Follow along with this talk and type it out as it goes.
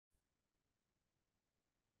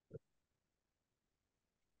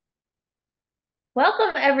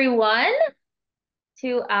Welcome, everyone,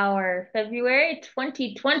 to our February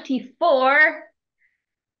 2024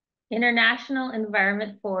 International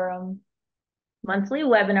Environment Forum monthly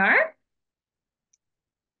webinar,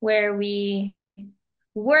 where we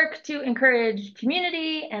work to encourage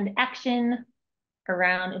community and action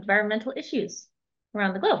around environmental issues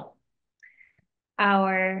around the globe.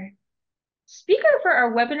 Our speaker for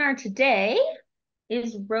our webinar today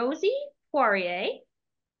is Rosie Poirer.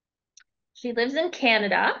 She lives in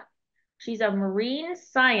Canada. She's a marine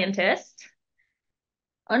scientist,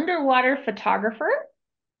 underwater photographer,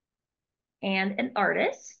 and an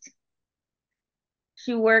artist.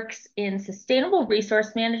 She works in sustainable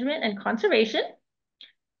resource management and conservation.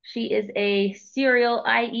 She is a serial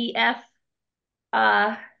IEF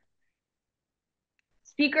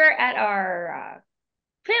speaker at our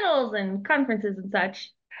panels and conferences and such.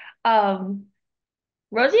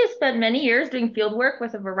 Rosie has spent many years doing field work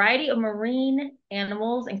with a variety of marine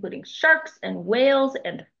animals, including sharks and whales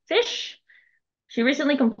and fish. She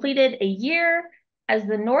recently completed a year as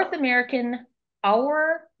the North American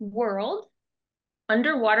Our World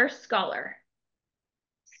underwater scholar,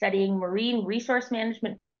 studying marine resource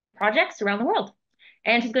management projects around the world.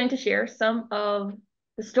 And she's going to share some of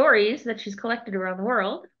the stories that she's collected around the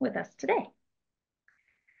world with us today.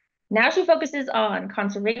 Now she focuses on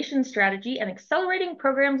conservation strategy and accelerating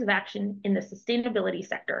programs of action in the sustainability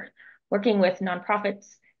sector, working with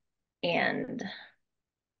nonprofits and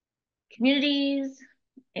communities.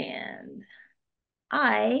 And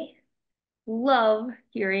I love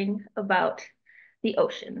hearing about the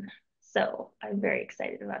ocean. So I'm very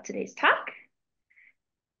excited about today's talk.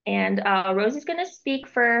 And Rosie's going to speak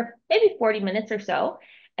for maybe 40 minutes or so,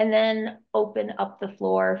 and then open up the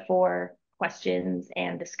floor for questions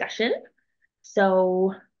and discussion.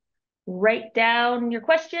 So write down your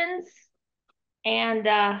questions and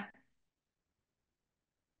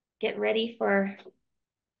get ready for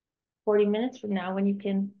 40 minutes from now when you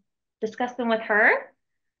can discuss them with her.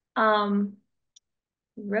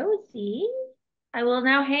 Rosie, I will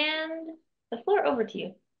now hand the floor over to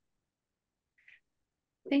you.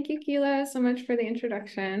 Thank you, Keela, so much for the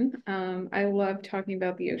introduction. I love talking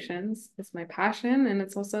about the oceans. It's my passion, and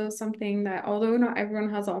it's also something that, although not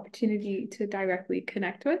everyone has the opportunity to directly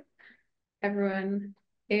connect with, everyone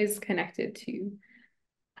is connected to.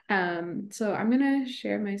 So I'm going to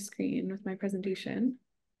share my screen with my presentation.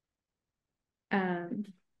 One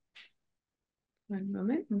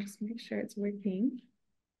moment, and just make sure it's working.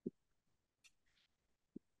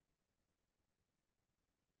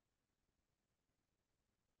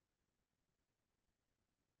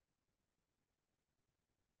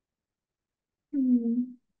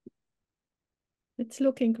 It's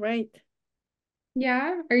looking great.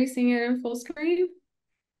 Yeah, are you seeing it in full screen?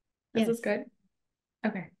 Yes. Is this good?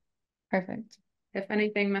 Okay, perfect. If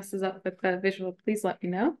anything messes up with the visual, please let me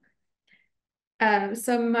know.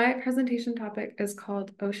 So my presentation topic is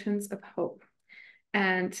called Oceans of Hope.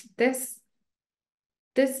 And this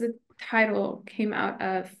title came out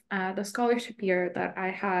of the scholarship year that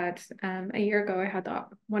I had a year ago. I had the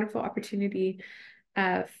wonderful opportunity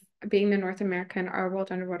of being the North American Our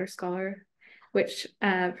World Underwater Scholar, which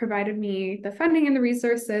provided me the funding and the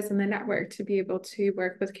resources and the network to be able to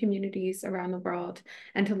work with communities around the world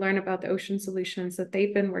and to learn about the ocean solutions that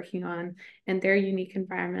they've been working on in their unique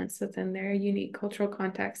environments within their unique cultural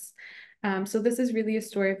contexts. So this is really a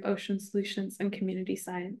story of ocean solutions and community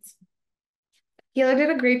science. Gila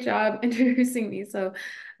did a great job introducing me, so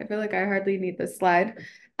I feel like I hardly need this slide.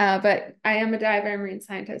 But I am a diver, marine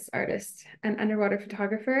scientist, artist, and underwater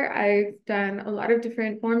photographer. I've done a lot of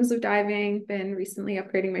different forms of diving, been recently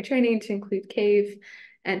upgrading my training to include cave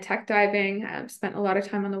and tech diving. I've spent a lot of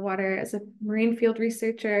time on the water as a marine field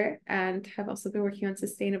researcher and have also been working on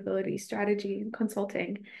sustainability strategy and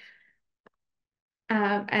consulting.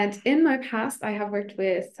 And in my past, I have worked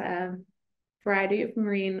with variety of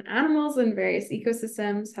marine animals and various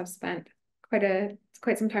ecosystems, have spent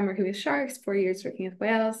quite some time working with sharks, 4 years working with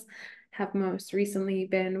whales, have most recently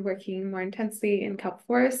been working more intensely in kelp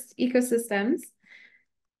forest ecosystems.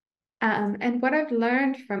 And what I've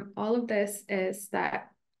learned from all of this is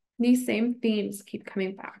that these same themes keep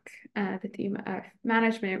coming back. The theme of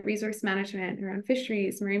management, resource management around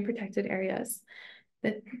fisheries, marine protected areas,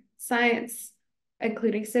 the science,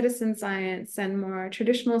 including citizen science and more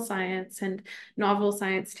traditional science and novel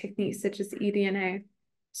science techniques such as eDNA,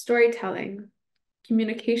 storytelling,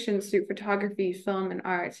 communications through photography, film, and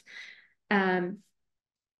art, and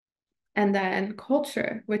then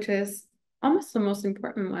culture, which is almost the most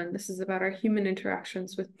important one. This is about our human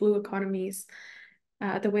interactions with blue economies,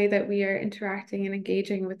 the way that we are interacting and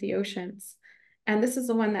engaging with the oceans. And this is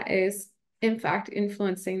the one that is in fact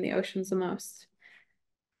influencing the oceans the most.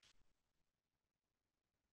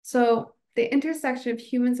 So the intersection of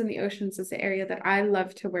humans and the oceans is the area that I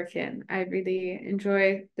love to work in. I really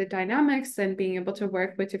enjoy the dynamics and being able to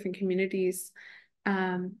work with different communities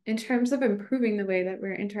in terms of improving the way that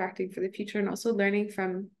we're interacting for the future, and also learning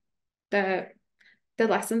from the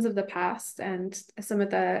lessons of the past and some of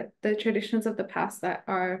the traditions of the past that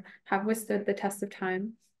have withstood the test of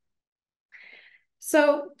time.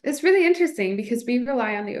 So it's really interesting because we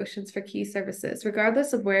rely on the oceans for key services.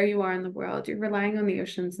 Regardless of where you are in the world, you're relying on the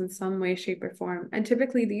oceans in some way, shape, or form. And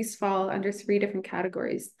typically these fall under 3 different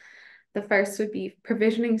categories. The first would be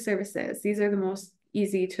provisioning services. These are the most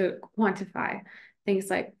easy to quantify.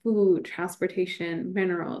 Things like food, transportation,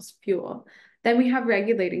 minerals, fuel. Then we have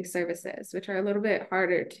regulating services, which are a little bit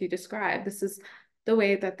harder to describe. This is the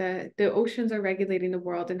way that the oceans are regulating the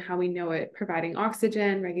world and how we know it, providing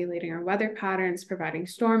oxygen, regulating our weather patterns, providing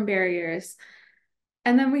storm barriers.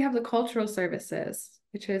 And then we have the cultural services,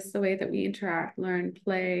 which is the way that we interact, learn,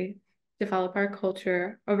 play, develop our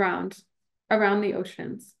culture around the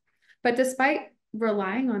oceans. But despite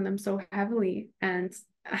relying on them so heavily and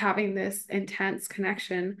having this intense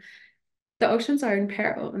connection, the oceans are in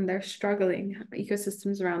peril and they're struggling.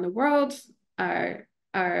 Ecosystems around the world are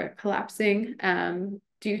collapsing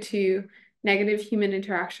due to negative human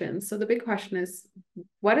interactions. So the big question is,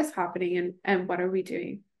 what is happening and what are we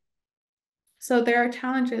doing? So there are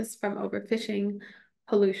challenges from overfishing,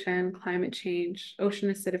 pollution, climate change, ocean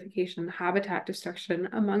acidification, habitat destruction,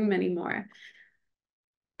 among many more.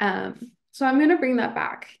 So I'm going to bring that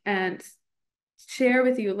back and share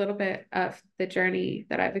with you a little bit of the journey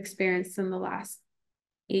that I've experienced in the last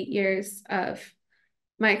 8 years of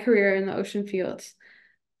my career in the ocean field,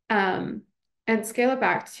 and scale it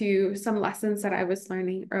back to some lessons that I was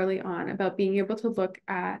learning early on about being able to look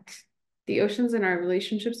at the oceans and our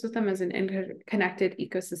relationships with them as an interconnected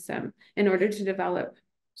ecosystem in order to develop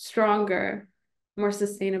stronger, more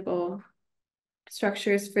sustainable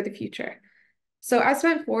structures for the future. So I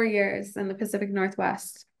spent 4 years in the Pacific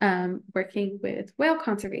Northwest working with whale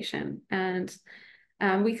conservation, and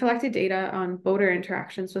we collected data on boater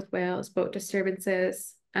interactions with whales, boat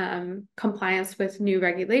disturbances, compliance with new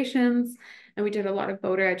regulations, and we did a lot of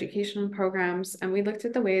boater educational programs, and we looked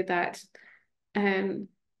at the way that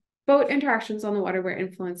boat interactions on the water were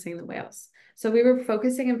influencing the whales. So we were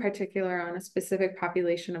focusing in particular on a specific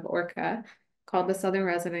population of orca called the southern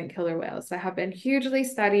resident killer whales that have been hugely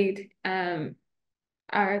studied,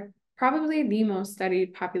 are probably the most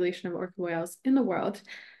studied population of orca whales in the world,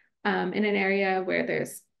 in an area where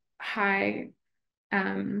there's high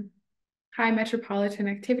metropolitan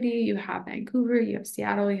activity. You have Vancouver, you have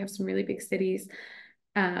Seattle, you have some really big cities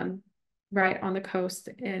right on the coast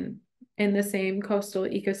in the same coastal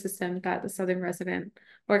ecosystem that the southern resident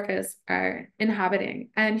orcas are inhabiting.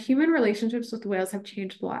 And human relationships with whales have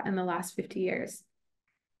changed a lot in the last 50 years.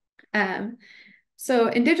 So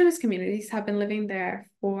Indigenous communities have been living there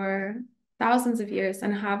for thousands of years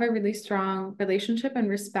and have a really strong relationship and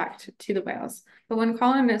respect to the whales. But when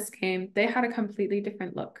colonists came, they had a completely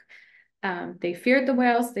different look. They feared the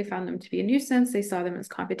whales. They found them to be a nuisance. They saw them as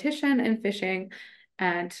competition in fishing.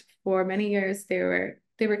 And for many years, they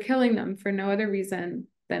were killing them for no other reason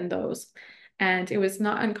than those. And it was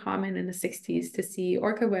not uncommon in the 60s to see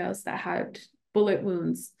orca whales that had bullet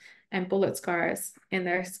wounds and bullet scars in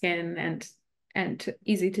their skin and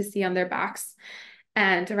easy to see on their backs.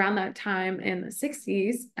 And around that time in the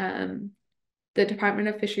 60s, the Department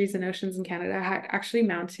of Fisheries and Oceans in Canada had actually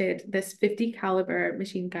mounted this 50 caliber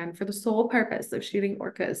machine gun for the sole purpose of shooting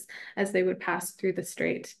orcas as they would pass through the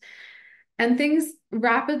strait. And things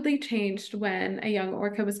rapidly changed when a young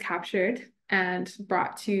orca was captured and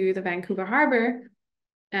brought to the Vancouver Harbor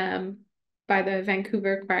by the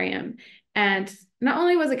Vancouver Aquarium. And not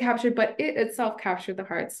only was it captured, but it itself captured the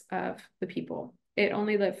hearts of the people. It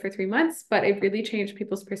only lived for 3 months, but it really changed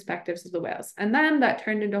people's perspectives of the whales. And then that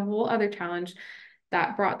turned into a whole other challenge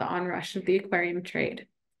that brought the onrush of the aquarium trade.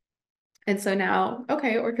 And so now,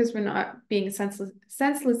 okay, orcas were not being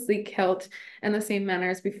senselessly killed in the same manner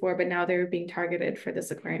as before, but now they were being targeted for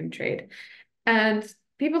this aquarium trade. And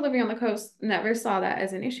people living on the coast never saw that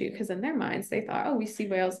as an issue because in their minds, they thought, oh, we see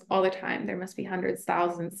whales all the time. There must be hundreds,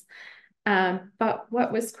 thousands. But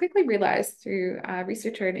what was quickly realized through a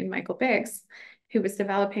researcher named Michael Biggs, who was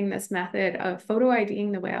developing this method of photo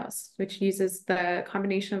IDing the whales, which uses the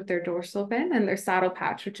combination of their dorsal fin and their saddle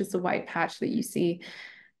patch, which is the white patch that you see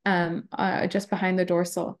just behind the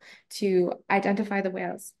dorsal, to identify the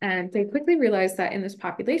whales. And they quickly realized that in this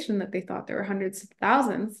population that they thought there were hundreds of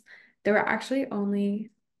thousands, there were actually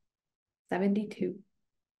only 72.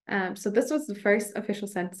 So this was the first official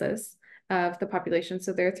census of the population.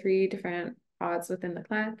 So there are 3 different pods within the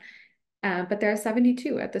clan, but there are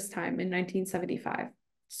 72 at this time in 1975.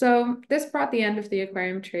 So this brought the end of the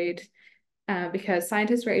aquarium trade because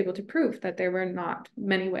scientists were able to prove that there were not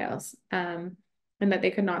many whales and that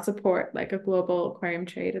they could not support like a global aquarium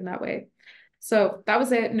trade in that way. So that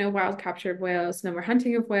was it. No wild capture of whales, no more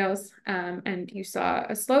hunting of whales. And you saw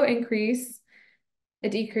a slow increase, a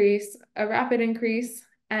decrease, a rapid increase.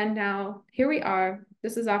 And now here we are.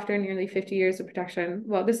 This is after nearly 50 years of protection.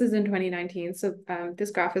 Well, this is in 2019, so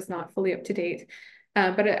this graph is not fully up to date.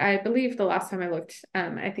 But I believe the last time I looked,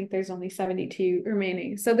 I think there's only 72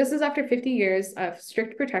 remaining. So this is after 50 years of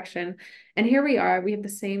strict protection. And here we are, we have the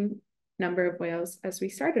same number of whales as we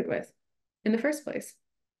started with in the first place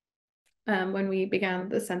when we began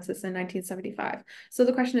the census in 1975. So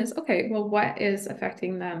the question is, okay, well, what is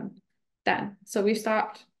affecting them then? So we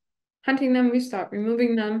stopped hunting them, we stopped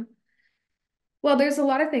removing them. Well, there's a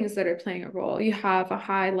lot of things that are playing a role. You have a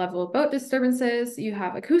high level of boat disturbances, you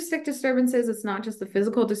have acoustic disturbances. It's not just the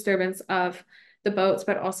physical disturbance of the boats,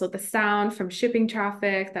 but also the sound from shipping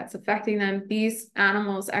traffic that's affecting them. These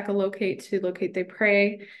animals echolocate to locate their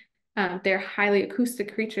prey. They're highly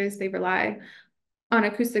acoustic creatures. They rely on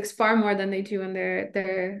acoustics far more than they do in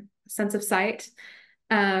their sense of sight.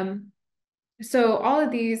 So all of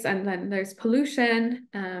these, and then there's pollution,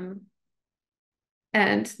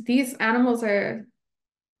 and these animals are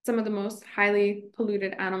some of the most highly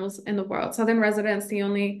polluted animals in the world. Southern residents, the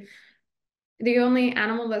only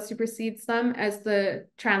animal that supersedes them as the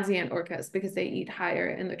transient orcas, because they eat higher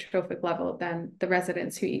in the trophic level than the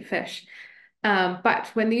residents who eat fish.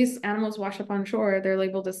 But when these animals wash up on shore, they're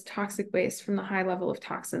labeled as toxic waste from the high level of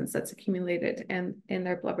toxins that's accumulated in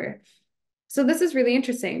their blubber. So this is really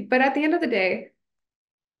interesting. But at the end of the day,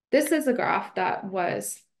 this is a graph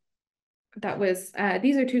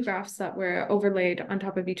these are 2 graphs that were overlaid on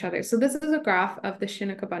top of each other. So this is a graph of the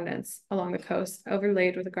Chinook abundance along the coast,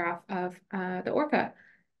 overlaid with a graph of the orca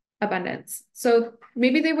abundance. So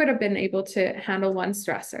maybe they would have been able to handle one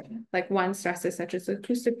stressor, like one stressor such as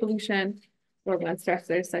acoustic pollution, or one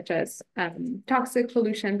stressor such as toxic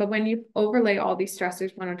pollution. But when you overlay all these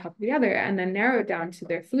stressors one on top of the other and then narrow it down to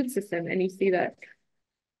their food system, and you see that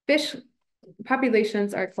fish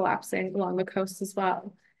populations are collapsing along the coast as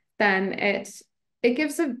well, then it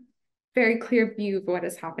gives a very clear view of what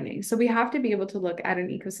is happening. So we have to be able to look at an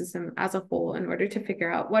ecosystem as a whole in order to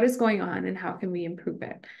figure out what is going on and how can we improve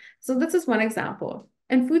it. So this is one example.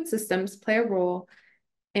 And food systems play a role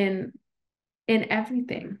in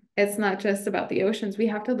everything. It's not just about the oceans. We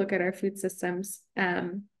have to look at our food systems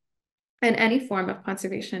and any form of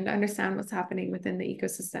conservation to understand what's happening within the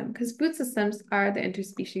ecosystem, because food systems are the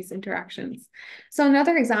interspecies interactions. So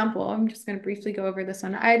another example, I'm just going to briefly go over this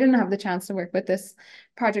one. I didn't have the chance to work with this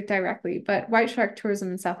project directly, but white shark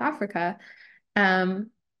tourism in South Africa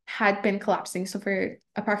had been collapsing. So for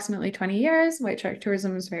approximately 20 years, white shark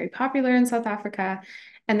tourism was very popular in South Africa.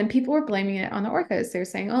 And then people were blaming it on the orcas. They're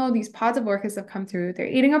saying, oh, these pods of orcas have come through. They're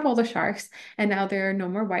eating up all the sharks. And now there are no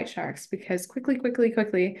more white sharks because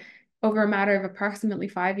quickly, over a matter of approximately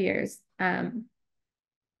 5 years,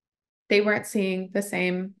 they weren't seeing the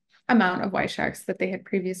same amount of white sharks that they had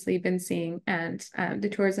previously been seeing, and the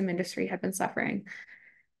tourism industry had been suffering.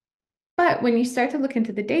 But when you start to look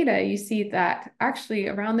into the data, you see that actually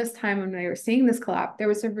around this time when they were seeing this collapse, there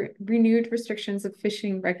was a renewed restrictions of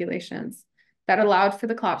fishing regulations that allowed for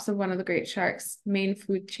the collapse of one of the great sharks' main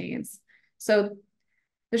food chains. So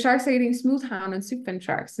the sharks are eating smooth hound and soupfin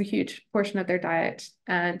sharks, a huge portion of their diet.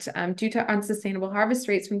 And due to unsustainable harvest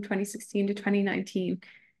rates from 2016 to 2019,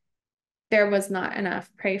 there was not enough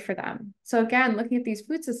prey for them. So again, looking at these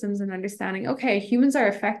food systems and understanding, okay, humans are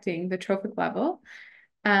affecting the trophic level.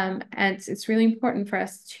 And it's really important for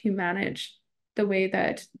us to manage the way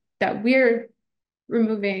that we're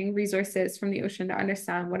removing resources from the ocean to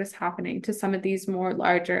understand what is happening to some of these more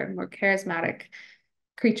larger, more charismatic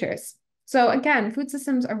creatures. So again, food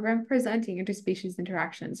systems are representing interspecies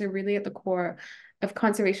interactions. They're really at the core of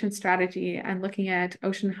conservation strategy and looking at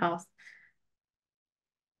ocean health.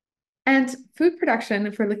 And food production,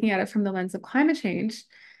 if we're looking at it from the lens of climate change,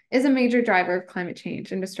 is a major driver of climate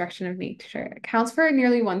change and destruction of nature. It accounts for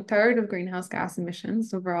nearly 1/3 of greenhouse gas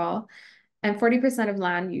emissions overall, and 40% of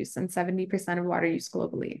land use and 70% of water use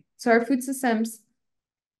globally. So our food systems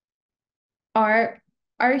are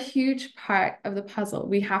a huge part of the puzzle.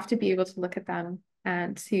 We have to be able to look at them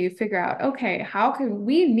and to figure out, okay, how can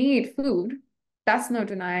we need food? There's no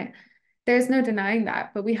denying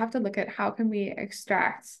that, but we have to look at how can we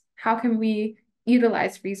extract, how can we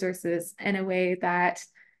utilize resources in a way that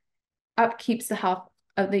upkeeps the health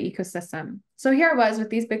of the ecosystem. So here I was with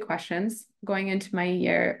these big questions going into my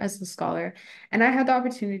year as a scholar, and I had the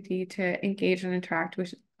opportunity to engage and interact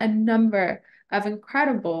with a number of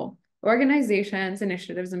incredible organizations,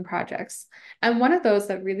 initiatives, and projects. And one of those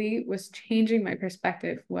that really was changing my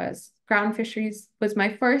perspective was ground fisheries, was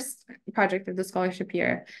my first project of the scholarship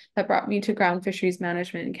year that brought me to ground fisheries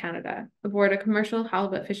management in Canada aboard a commercial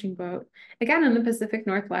halibut fishing boat, again in the Pacific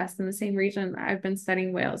Northwest, in the same region I've been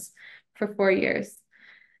studying whales for 4 years.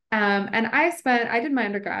 And I did my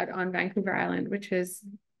undergrad on Vancouver Island, which is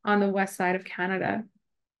on the west side of Canada.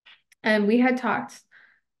 And we had talked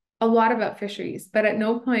a lot about fisheries, but at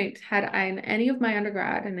no point had I in any of my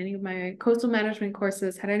undergrad and any of my coastal management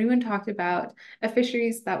courses had anyone talked about a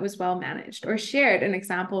fisheries that was well managed or shared an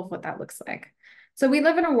example of what that looks like. So we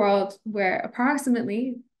live in a world where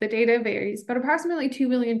approximately, the data varies, but approximately 2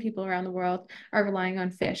 billion people around the world are relying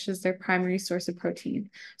on fish as their primary source of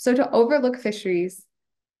protein. So to overlook fisheries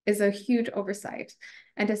is a huge oversight.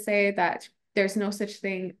 And to say that there's no such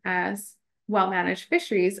thing as well-managed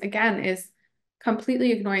fisheries, again, is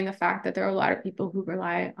completely ignoring the fact that there are a lot of people who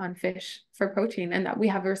rely on fish for protein, and that we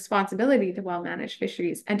have a responsibility to well-manage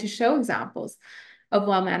fisheries and to show examples of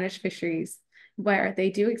well-managed fisheries where they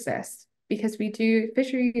do exist, because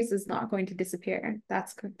fisheries is not going to disappear.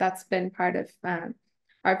 That's been part of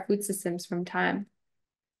our food systems from time.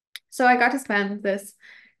 So I got to spend this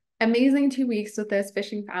amazing 2 weeks with this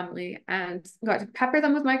fishing family and got to pepper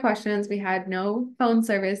them with my questions. We had no phone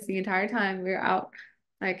service the entire time. We were out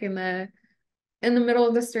like in the middle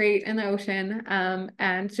of the strait in the ocean,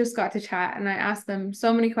 and just got to chat. And I asked them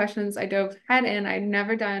so many questions. I dove head in. I'd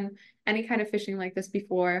never done any kind of fishing like this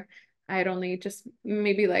before. I had only just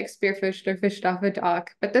maybe like spearfished or fished off a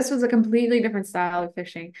dock, but this was a completely different style of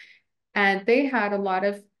fishing. And they had a lot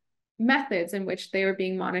of methods in which they were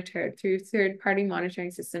being monitored through third-party monitoring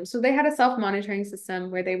systems. So they had a self-monitoring system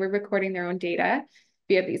where they were recording their own data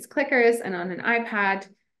via these clickers and on an iPad.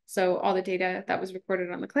 So all the data that was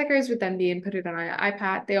recorded on the clickers would then be inputted on an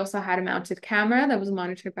iPad. They also had a mounted camera that was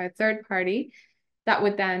monitored by a third party that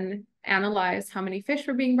would then analyze how many fish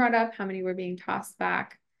were being brought up, how many were being tossed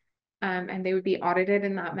back, and they would be audited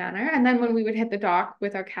in that manner. And then when we would hit the dock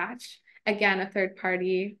with our catch, again, a third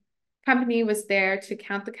party company was there to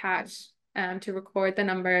count the catch, to record the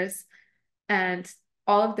numbers, and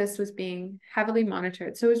all of this was being heavily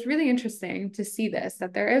monitored. So it was really interesting to see this,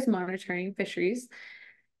 that there is monitoring fisheries.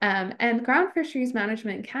 And ground fisheries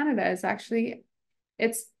management in Canada is actually,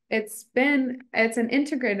 it's an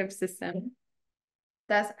integrative system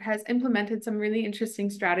that has implemented some really interesting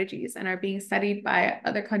strategies and are being studied by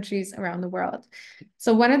other countries around the world.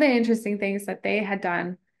 So one of the interesting things that they had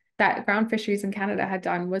done, that ground fisheries in Canada had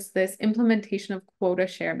done, was this implementation of quota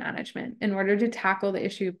share management in order to tackle the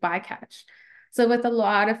issue of bycatch. So with a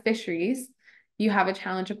lot of fisheries, you have a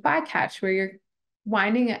challenge of bycatch where you're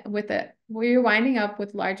winding up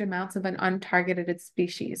with large amounts of an untargeted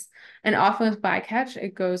species. And often with bycatch,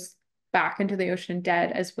 it goes back into the ocean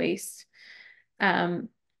dead as waste.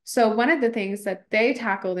 So one of the things that they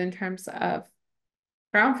tackled in terms of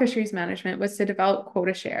ground fisheries management was to develop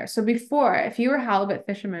quota share. So before, if you were a halibut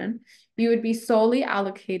fisherman, you would be solely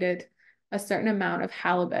allocated a certain amount of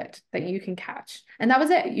halibut that you can catch. And that was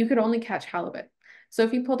it. You could only catch halibut. So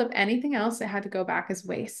if you pulled up anything else, it had to go back as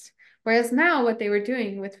waste. Whereas now what they were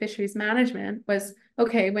doing with fisheries management was,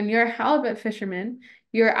 okay, when you're a halibut fisherman,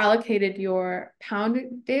 you're allocated your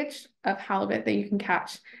poundage of halibut that you can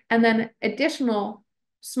catch, and then additional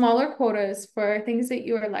smaller quotas for things that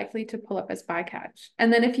you are likely to pull up as bycatch.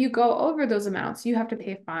 And then if you go over those amounts, you have to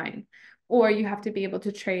pay a fine, or you have to be able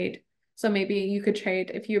to trade. So maybe you could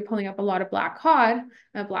trade if you're pulling up a lot of black cod,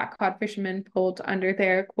 a black cod fisherman pulled under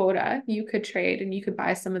their quota, you could trade and you could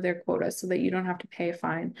buy some of their quotas so that you don't have to pay a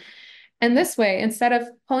fine. And this way, instead of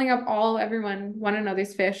pulling up one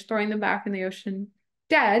another's fish, throwing them back in the ocean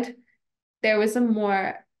dead,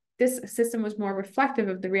 this system was more reflective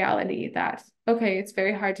of the reality that, okay, it's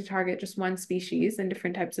very hard to target just one species in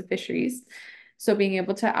different types of fisheries. So being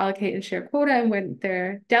able to allocate and share quota, and when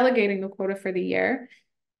they're delegating the quota for the year,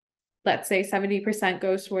 let's say 70%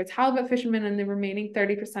 goes towards halibut fishermen and the remaining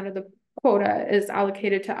 30% of the quota is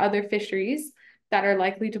allocated to other fisheries that are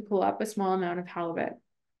likely to pull up a small amount of halibut.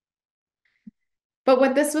 But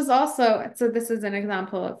what this was also, so this is an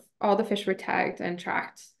example of all the fish were tagged and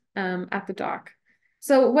tracked at the dock.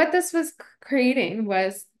 So what this was creating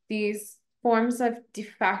was these forms of de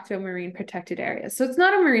facto marine protected areas. So it's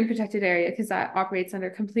not a marine protected area because that operates under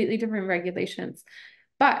completely different regulations.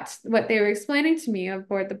 But what they were explaining to me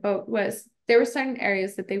aboard the boat was there were certain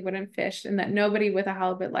areas that they wouldn't fish and that nobody with a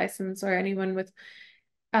halibut license or anyone with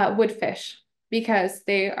would fish because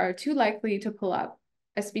they are too likely to pull up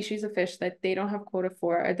a species of fish that they don't have quota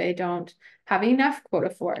for, or they don't have enough quota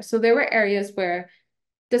for. So there were areas where,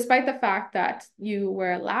 despite the fact that you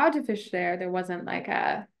were allowed to fish there, there wasn't like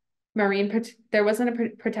a there wasn't a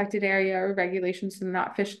protected area or regulations to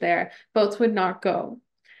not fish there. Boats would not go.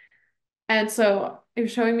 And so it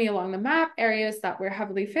was showing me along the map areas that were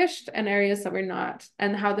heavily fished and areas that were not,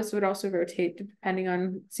 and how this would also rotate depending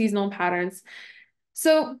on seasonal patterns.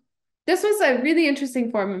 So this was a really interesting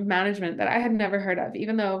form of management that I had never heard of,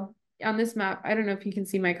 even though on this map, I don't know if you can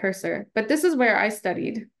see my cursor, but this is where I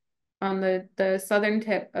studied, on the southern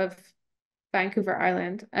tip of Vancouver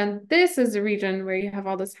Island. And this is a region where you have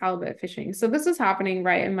all this halibut fishing. So this is happening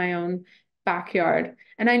right in my own backyard.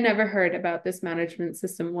 And I never heard about this management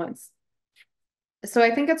system once. So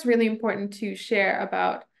I think it's really important to share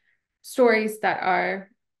about stories that are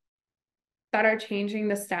changing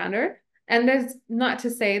the standard. And there's not to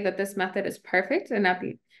say that this method is perfect and that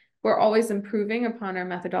we're always improving upon our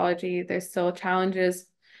methodology. There's still challenges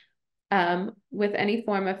with any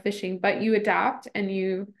form of fishing, but you adapt and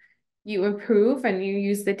you improve and you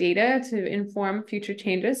use the data to inform future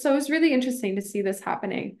changes. So it's really interesting to see this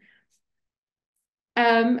happening.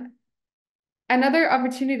 Another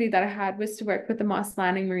opportunity that I had was to work with the Moss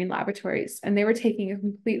Landing Marine Laboratories, and they were taking a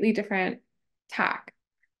completely different tack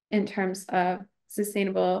in terms of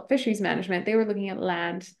sustainable fisheries management. They were looking at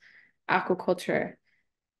land, aquaculture,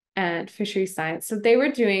 and fisheries science. So they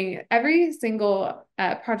were doing every single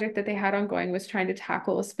project that they had ongoing was trying to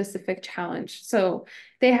tackle a specific challenge. So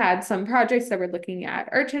they had some projects that were looking at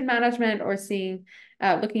urchin management or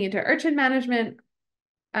looking into urchin management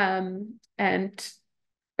and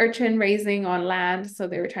urchin raising on land. So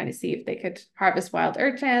they were trying to see if they could harvest wild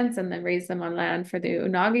urchins and then raise them on land for the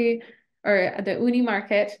unagi or the uni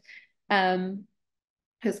market.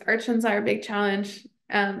 Because urchins are a big challenge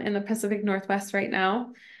in the Pacific Northwest right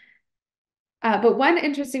now. But one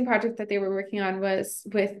interesting project that they were working on was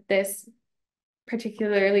with this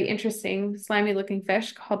particularly interesting slimy looking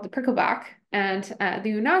fish called the prickleback and the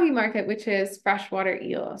unagi market, which is freshwater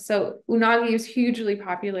eel. So unagi is hugely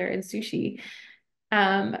popular in sushi,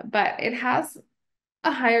 but it has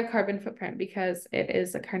a higher carbon footprint because it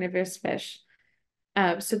is a carnivorous fish.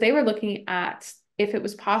 So they were looking at if it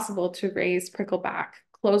was possible to raise prickleback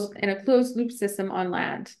in a closed loop system on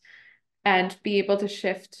land and be able to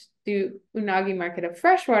shift the unagi market of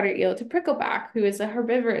freshwater eel to prickleback, who is a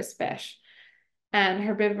herbivorous fish. And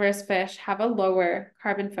herbivorous fish have a lower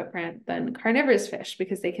carbon footprint than carnivorous fish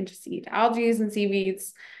because they can just eat algae and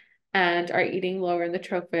seaweeds and are eating lower in the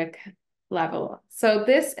trophic level. So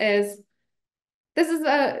this is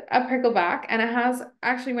a prickleback, and it has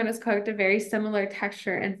actually, when it's cooked, a very similar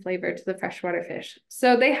texture and flavor to the freshwater fish.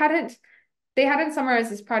 So they hadn't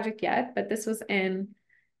summarized this project yet, but this is in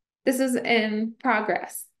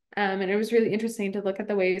progress. And it was really interesting to look at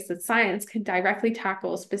the ways that science can directly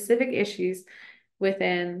tackle specific issues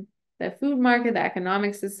within the food market, the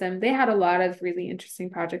economic system. They had a lot of really interesting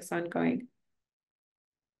projects ongoing.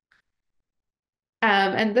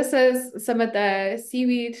 And this is some of the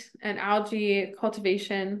seaweed and algae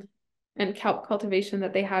cultivation and kelp cultivation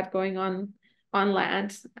that they had going on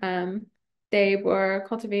land. They were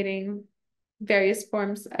cultivating various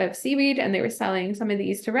forms of seaweed, and they were selling some of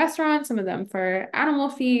these to restaurants, some of them for animal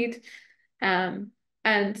feed. And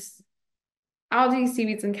algae,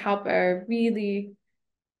 seaweeds, and kelp are really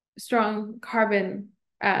strong carbon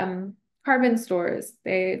stores.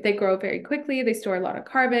 They grow very quickly. They store a lot of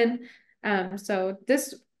carbon. So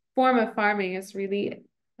this form of farming is really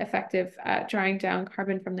effective at drawing down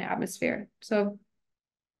carbon from the atmosphere. So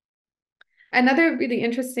another really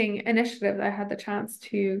interesting initiative that I had the chance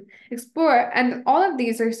to explore, and all of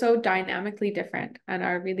these are so dynamically different and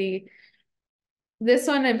are really, this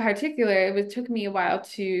one in particular, it took me a while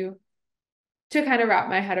to kind of wrap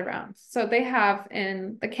my head around. So they have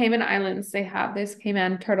in the Cayman Islands, they have this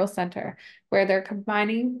Cayman Turtle Center where they're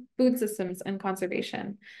combining food systems and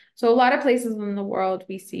conservation. So a lot of places in the world,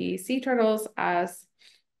 we see sea turtles as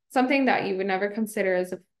something that you would never consider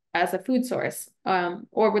as a food source,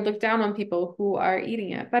 or would look down on people who are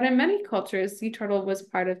eating it. But in many cultures, sea turtle was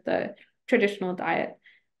part of the traditional diet.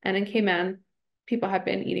 And in Cayman, people have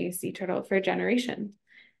been eating sea turtle for generations.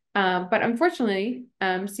 But unfortunately,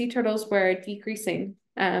 sea turtles were decreasing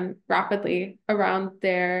rapidly around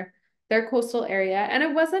their coastal area. And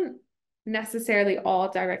it wasn't necessarily all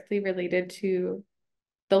directly related to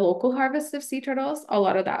the local harvest of sea turtles. A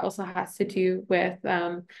lot of that also has to do with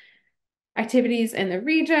activities in the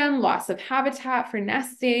region, loss of habitat for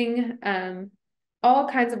nesting, all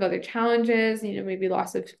kinds of other challenges, maybe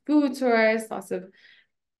loss of food source, loss of,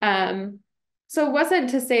 so it wasn't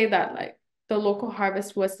to say that like the local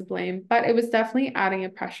harvest was to blame, but it was definitely adding a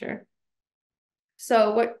pressure.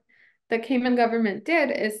 So what the Cayman government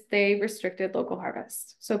did is they restricted local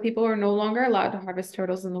harvest. So people were no longer allowed to harvest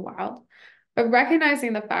turtles in the wild. But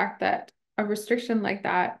recognizing the fact that a restriction like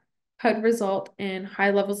that could result in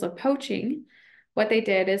high levels of poaching, what they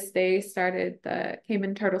did is they started the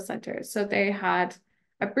Cayman Turtle Center. So they had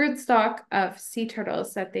a brood stock of sea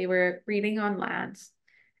turtles that they were breeding on land,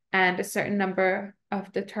 and a certain number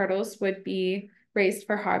of the turtles would be raised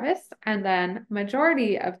for harvest, and then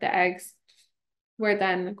majority of the eggs were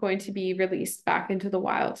then going to be released back into the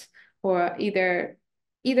wild, or either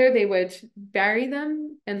they would bury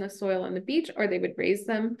them in the soil on the beach, or they would raise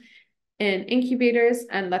them in incubators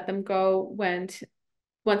and let them go once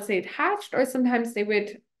they'd hatched, or sometimes they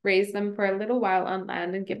would raise them for a little while on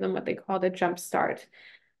land and give them what they called a jump start.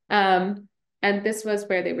 And this was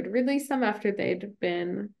where they would release them after they'd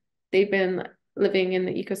been living in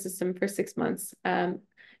the ecosystem for 6 months.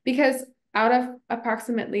 Because out of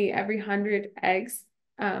approximately every 100 eggs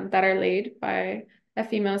that are laid by a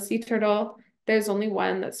female sea turtle, there's only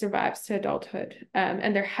one that survives to adulthood,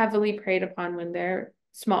 and they're heavily preyed upon when they're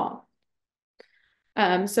small.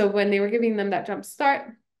 So when they were giving them that jump start,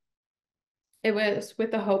 it was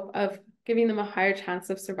with the hope of giving them a higher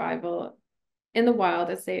chance of survival in the wild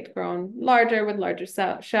as they had grown larger with larger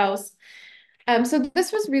shells. So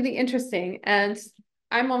this was really interesting, and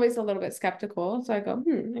I'm always a little bit skeptical. So I go,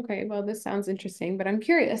 okay, well, this sounds interesting, but I'm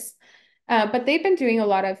curious. But they've been doing a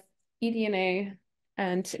lot of eDNA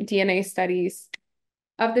and DNA studies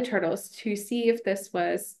of the turtles to see if this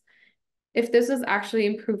was actually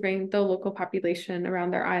improving the local population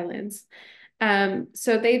around their islands.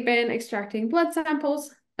 So they've been extracting blood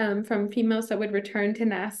samples from females that would return to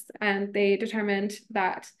nest, and they determined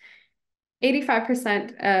that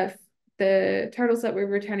 85% of the turtles that were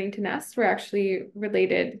returning to nest were actually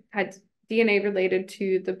had DNA related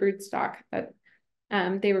to the brood stock that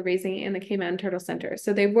they were raising in the Cayman Turtle Center.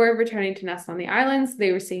 So they were returning to nest on the islands.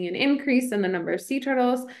 They were seeing an increase in the number of sea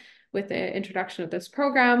turtles with the introduction of this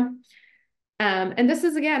program. And this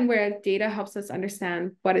is, again, where data helps us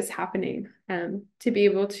understand what is happening, to be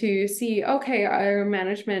able to see, okay, are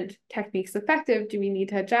management techniques effective? Do we need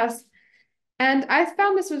to adjust? And I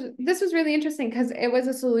found this was really interesting because it was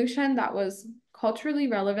a solution that was culturally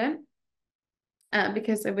relevant,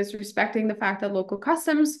 because it was respecting the fact that local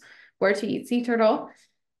customs were to eat sea turtle.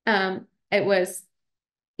 It was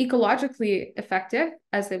ecologically effective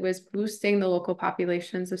as it was boosting the local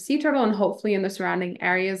populations of sea turtle and hopefully in the surrounding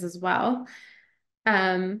areas as well.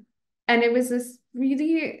 And it was this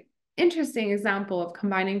really interesting example of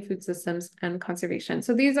combining food systems and conservation.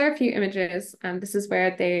 So these are a few images. This is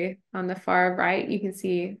where on the far right, you can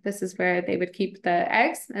see this is where they would keep the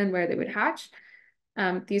eggs and where they would hatch.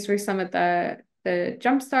 These were some of the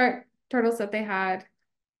jumpstart turtles that they had.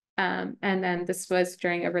 And then this was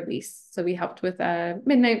during a release. So we helped with a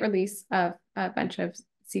midnight release of a bunch of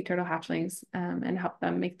sea turtle hatchlings, and help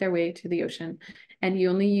them make their way to the ocean. And you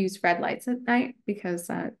only use red lights at night because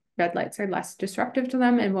red lights are less disruptive to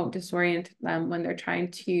them and won't disorient them when they're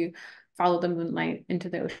trying to follow the moonlight into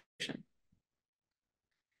the ocean.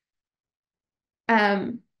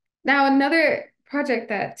 Now, another project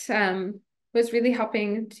that was really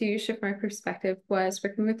helping to shift my perspective was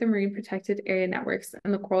working with the marine protected area networks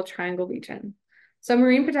in the Coral Triangle region. So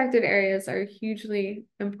marine protected areas are hugely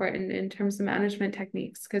important in terms of management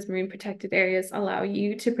techniques because marine protected areas allow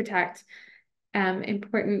you to protect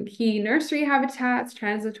important key nursery habitats,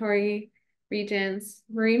 transitory regions.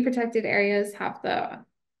 Marine protected areas have the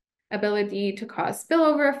ability to cause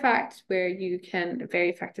spillover effect where you can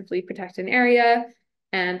very effectively protect an area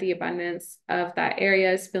and the abundance of that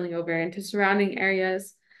area spilling over into surrounding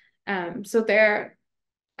areas. So they're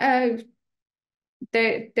a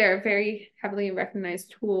very heavily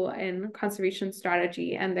recognized tool in conservation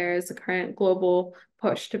strategy, and there is a current global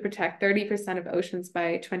push to protect 30% of oceans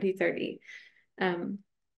by 2030.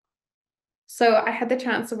 So I had the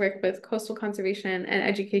chance to work with Coastal Conservation and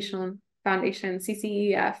Educational Foundation,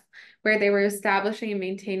 CCEF, where they were establishing and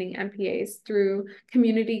maintaining MPAs through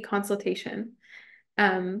community consultation.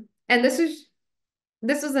 And this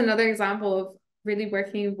was another example of really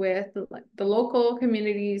working with the local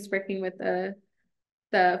communities, working with the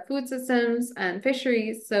food systems and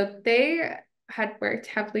fisheries. So they had worked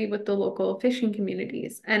heavily with the local fishing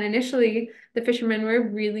communities. And initially, the fishermen were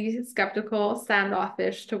really skeptical,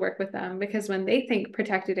 standoffish to work with them because when they think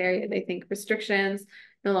protected area, they think restrictions,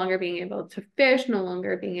 no longer being able to fish, no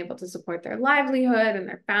longer being able to support their livelihood and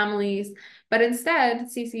their families. But instead,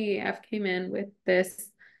 CCEF came in with this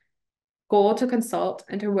goal to consult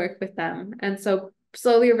and to work with them. And so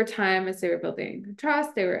slowly over time, as they were building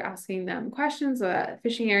trust, they were asking them questions about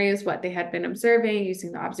fishing areas, what they had been observing,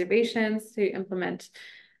 using the observations to implement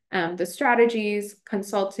the strategies,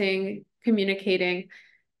 consulting, communicating.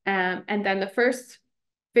 And then the first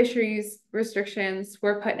fisheries restrictions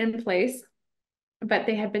were put in place, but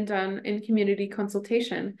they had been done in community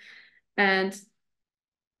consultation. And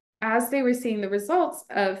as they were seeing the results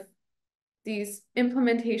of these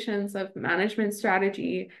implementations of management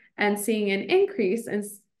strategy and seeing an increase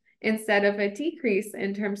instead of a decrease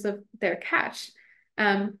in terms of their catch,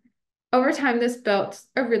 over time, this built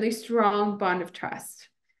a really strong bond of trust.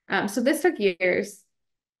 So this took years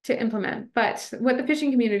to implement, but what the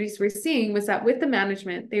fishing communities were seeing was that with the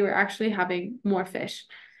management, they were actually having more fish.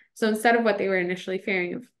 So instead of what they were initially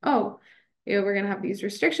fearing of, oh, we're going to have these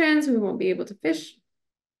restrictions, we won't be able to fish,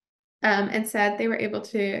 instead they were able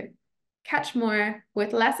to catch more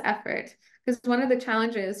with less effort. Because one of the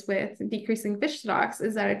challenges with decreasing fish stocks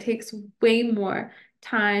is that it takes way more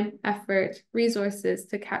time, effort, resources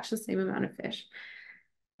to catch the same amount of fish.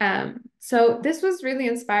 So this was really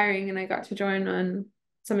inspiring, and I got to join on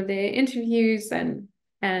some of the interviews and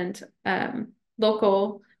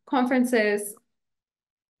local conferences.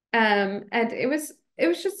 And it was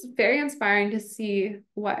just very inspiring to see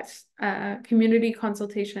what community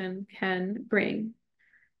consultation can bring.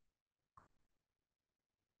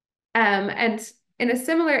 And in a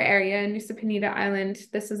similar area, Nusa Penida Island,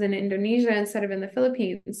 this is in Indonesia instead of in the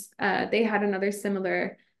Philippines, they had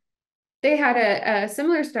a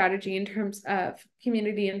similar strategy in terms of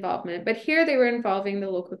community involvement, but here they were involving the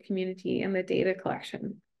local community in the data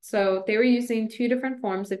collection. So they were using two different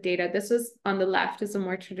forms of data. This was on the left is a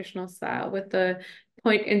more traditional style with the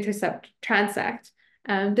point intercept transect.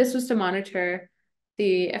 This was to monitor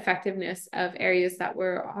the effectiveness of areas that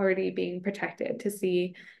were already being protected to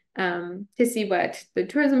see what the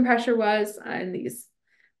tourism pressure was on these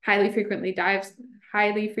highly frequented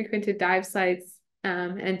dive sites,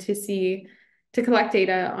 and to collect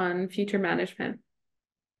data on future management.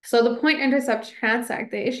 So the point intercept transect,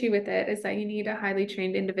 the issue with it is that you need a highly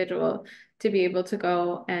trained individual to be able to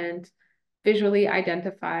go and visually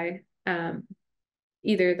identify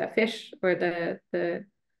either the fish or the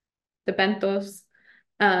benthos.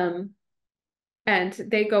 And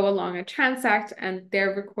they go along a transect and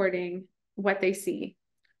they're recording what they see.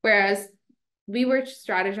 Whereas we were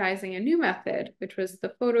strategizing a new method, which was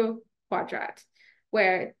the photo quadrat,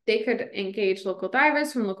 where they could engage local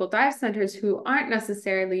divers from local dive centers who aren't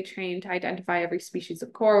necessarily trained to identify every species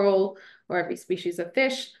of coral or every species of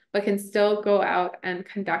fish, but can still go out and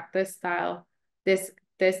conduct this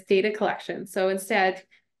data collection. So instead,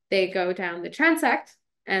 they go down the transect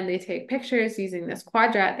and they take pictures using this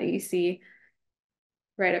quadrat that you see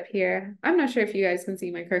right up here. I'm not sure if you guys can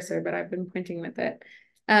see my cursor, but I've been pointing with it.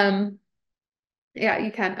 Yeah,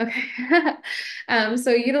 you can. Okay.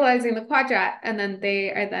 So utilizing the quadrat, and then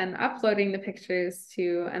they are then uploading the pictures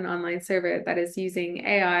to an online server that is using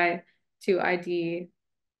AI to ID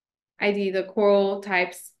the coral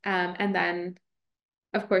types. And then,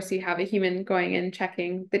 of course, you have a human going and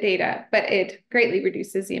checking the data, but it greatly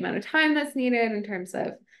reduces the amount of time that's needed in terms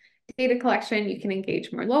of data collection. You can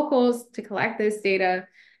engage more locals to collect this data.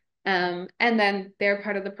 And then they're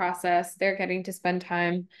part of the process. They're getting to spend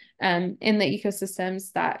time in the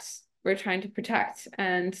ecosystems that we're trying to protect.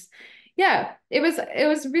 And yeah, it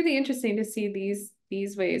was really interesting to see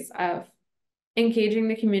these ways of engaging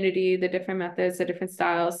the community, the different methods, the different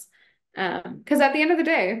styles. Because at the end of the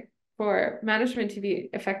day, for management to be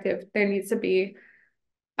effective, there needs to be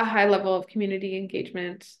a high level of community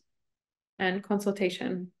engagement and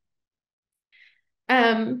consultation.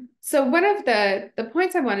 So one of the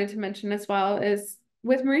points I wanted to mention as well is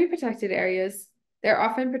with marine protected areas, they're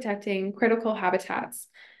often protecting critical habitats.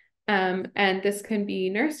 And this can be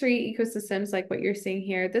nursery ecosystems like what you're seeing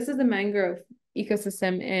here. This is a mangrove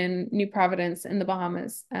ecosystem in New Providence in the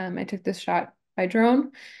Bahamas. I took this shot by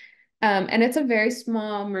drone. And it's a very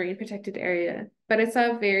small marine protected area, but it's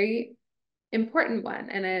a very important one.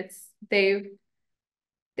 And they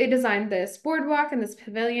designed this boardwalk and this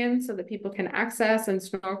pavilion so that people can access and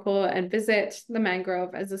snorkel and visit the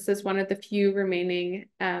mangrove, as this is one of the few remaining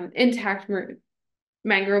intact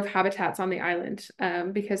mangrove habitats on the island,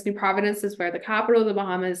 because New Providence is where the capital of the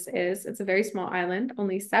Bahamas is. It's a very small island,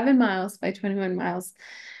 only 7 miles by 21 miles,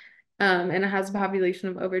 and it has a population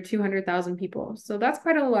of over 200,000 people. So that's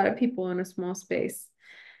quite a lot of people in a small space.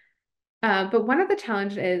 But one of the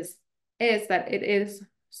challenges is that it is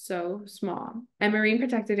so small, and marine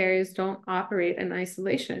protected areas don't operate in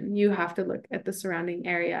isolation. You have to look at the surrounding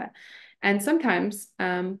area. And sometimes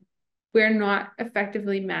we're not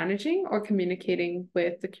effectively managing or communicating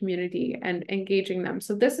with the community and engaging them.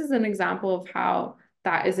 So this is an example of how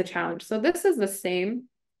that is a challenge. So this is the same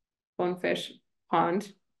bonefish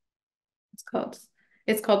pond.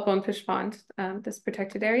 It's called Bonefish Pond, this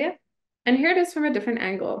protected area. And here it is from a different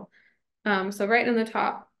angle. So right in the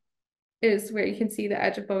top is where you can see the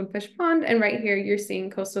edge of Bonefish Pond. And right here, you're seeing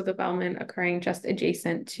coastal development occurring just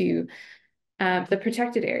adjacent to the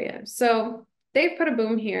protected area. So they've put a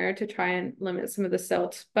boom here to try and limit some of the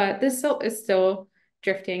silt, but this silt is still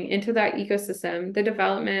drifting into that ecosystem, the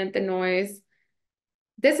development, the noise.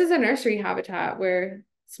 This is a nursery habitat where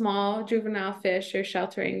small juvenile fish are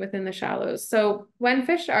sheltering within the shallows. So when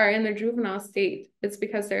fish are in their juvenile state, it's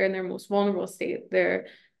because they're in their most vulnerable state. They're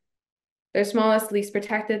smallest, least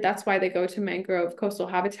protected. That's why they go to mangrove coastal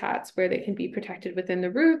habitats where they can be protected within the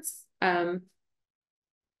roots.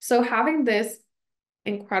 So having this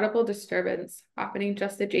incredible disturbance happening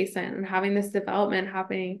just adjacent and having this development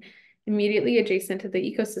happening immediately adjacent to the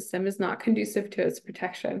ecosystem is not conducive to its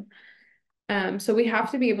protection. So we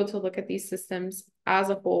have to be able to look at these systems as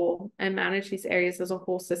a whole and manage these areas as a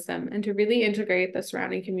whole system and to really integrate the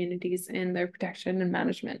surrounding communities in their protection and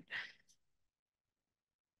management.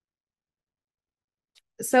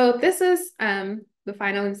 So this is the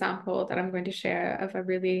final example that I'm going to share of a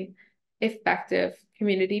really effective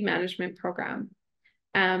community management program.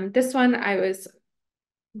 This one I was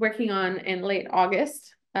working on in late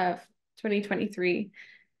August of 2023,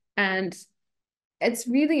 and it's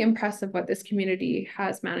really impressive what this community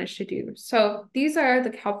has managed to do. So these are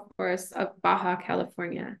the kelp forests of Baja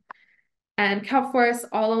California. And kelp forests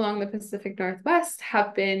all along the Pacific Northwest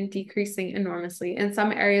have been decreasing enormously. In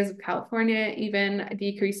some areas of California, even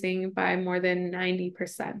decreasing by more than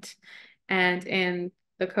 90%. And in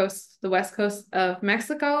the west coast of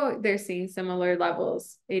Mexico, they're seeing similar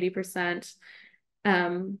levels, 80%,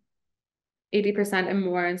 80% and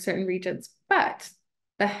more in certain regions. But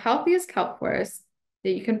the healthiest kelp forests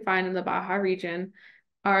that you can find in the Baja region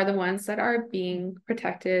are the ones that are being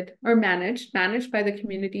protected or managed by the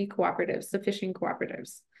community cooperatives, the fishing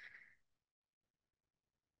cooperatives.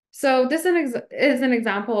 So this is an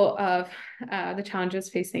example of the challenges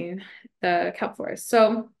facing the kelp forest.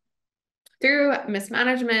 So through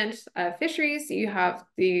mismanagement of fisheries, you have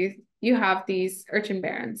these urchin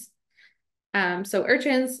barrens. So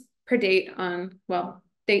urchins predate on, well,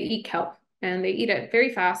 they eat kelp and they eat it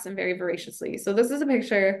very fast and very voraciously. So this is a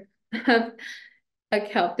picture of a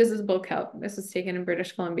kelp. This is bull kelp. This was taken in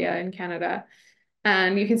British Columbia in Canada.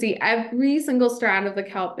 And you can see every single strand of the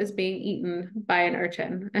kelp is being eaten by an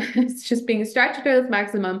urchin. It's just being stretched to its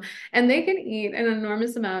maximum, and they can eat an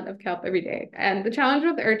enormous amount of kelp every day. And the challenge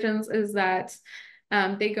with urchins is that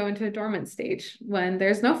they go into a dormant stage. When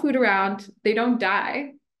there's no food around, they don't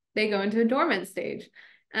die. They go into a dormant stage.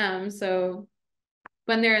 So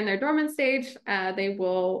when they're in their dormant stage, they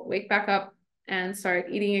will wake back up and start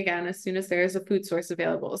eating again as soon as there is a food source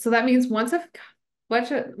available. So that means once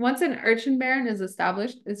an urchin barren is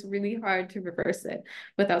established, it's really hard to reverse it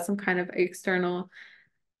without some kind of external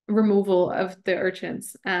removal of the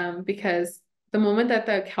urchins, because the moment that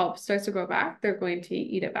the kelp starts to grow back, they're going to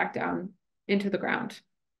eat it back down into the ground.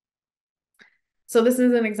 So this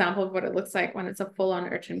is an example of what it looks like when it's a full-on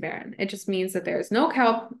urchin barren. It just means that there's no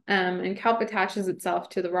kelp, and kelp attaches itself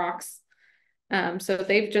to the rocks. So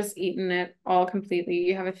they've just eaten it all completely.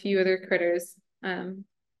 You have a few other critters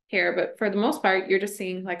here, but for the most part, you're just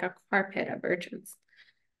seeing like a carpet of urchins.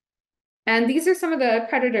 And these are some of the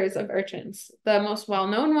predators of urchins. The most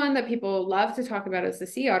well-known one that people love to talk about is the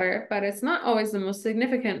sea otter, but it's not always the most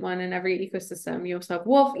significant one in every ecosystem. You also have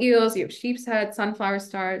wolf eels, you have sheep's head, sunflower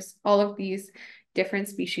stars. All of these different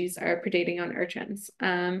species are predating on urchins.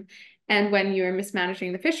 And when you're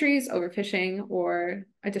mismanaging the fisheries, overfishing, or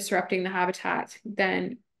disrupting the habitat,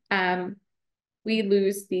 then we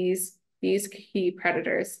lose these key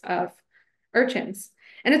predators of urchins.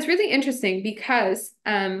 And it's really interesting because,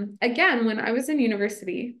 again, when I was in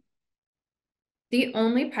university, the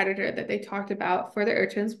only predator that they talked about for the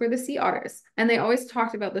urchins were the sea otters. And they always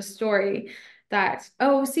talked about the story that,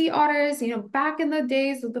 oh, sea otters, back in the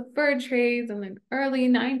days of the fur trades in the early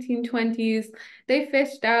 1920s, they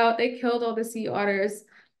fished out, they killed all the sea otters.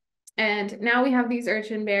 And now we have these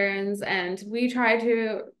urchin barrens, and we try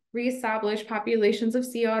to reestablish populations of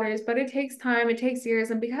sea otters, but it takes time, it takes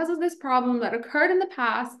years. And because of this problem that occurred in the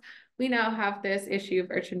past, we now have this issue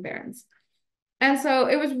of urchin barrens. And so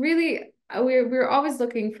it was really, we were always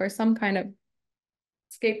looking for some kind of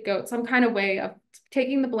scapegoat, some kind of way of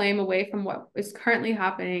taking the blame away from what is currently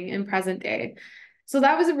happening in present day. So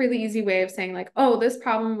that was a really easy way of saying like, oh, this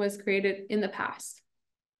problem was created in the past.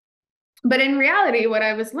 But in reality, what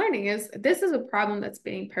I was learning is this is a problem that's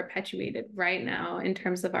being perpetuated right now in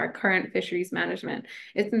terms of our current fisheries management.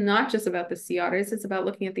 It's not just about the sea otters, it's about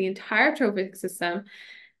looking at the entire trophic system,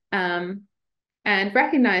 and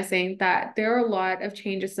recognizing that there are a lot of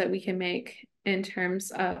changes that we can make in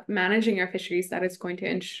terms of managing our fisheries that is going to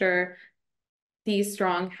ensure these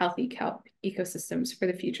strong, healthy kelp ecosystems for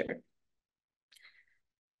the future.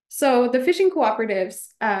 So the fishing cooperatives,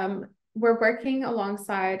 we're working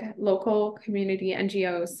alongside local community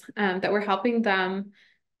NGOs that we're helping them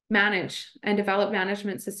manage and develop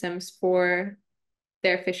management systems for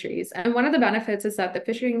their fisheries. And one of the benefits is that the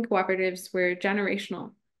fishing cooperatives were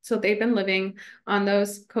generational. So they've been living on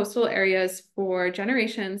those coastal areas for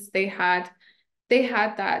generations. They had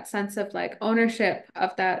that sense of like ownership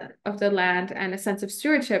of the land and a sense of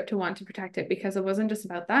stewardship to want to protect it, because it wasn't just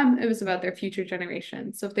about them, it was about their future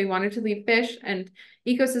generations. So if they wanted to leave fish and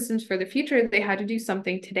ecosystems for the future, they had to do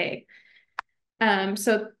something today.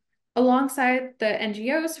 So alongside the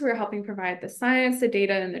NGOs who were helping provide the science, the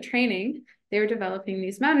data, and the training, they were developing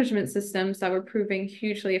these management systems that were proving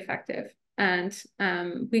hugely effective. And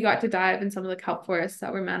we got to dive in some of the kelp forests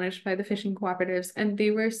that were managed by the fishing cooperatives, and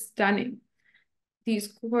they were stunning. These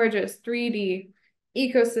gorgeous 3D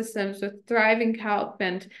ecosystems with thriving kelp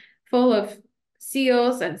and full of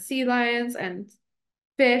seals and sea lions and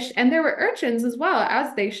fish. And there were urchins as well,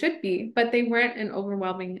 as they should be, but they weren't in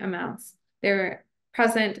overwhelming amounts. They were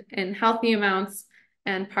present in healthy amounts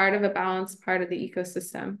and part of a balanced part of the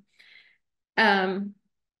ecosystem.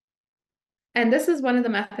 And this is one of the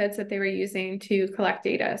methods that they were using to collect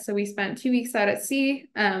data. So we spent 2 weeks out at sea.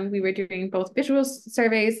 We were doing both visual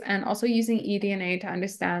surveys and also using eDNA to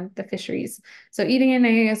understand the fisheries. So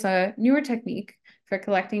eDNA is a newer technique for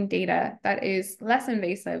collecting data that is less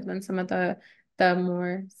invasive than some of the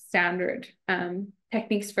more standard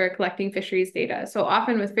techniques for collecting fisheries data. So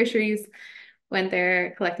often with fisheries, when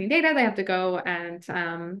they're collecting data, they have to go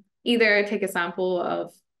and either take a sample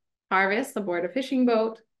of harvest aboard a fishing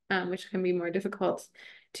boat, which can be more difficult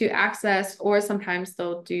to access, or sometimes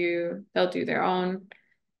they'll do their own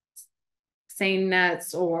seine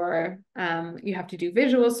nets, or you have to do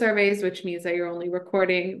visual surveys, which means that you're only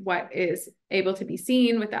recording what is able to be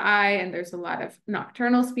seen with the eye. And there's a lot of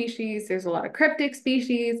nocturnal species, there's a lot of cryptic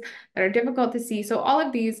species that are difficult to see. So all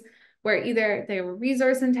of these where either they were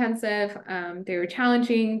resource intensive, they were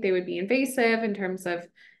challenging, they would be invasive in terms of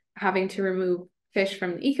having to remove fish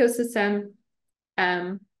from the ecosystem,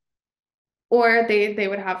 or they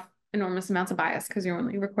would have enormous amounts of bias because you're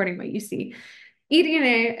only recording what you see.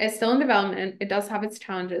 eDNA is still in development. It does have its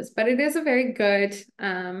challenges, but it is a very good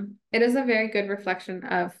reflection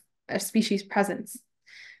of a species presence.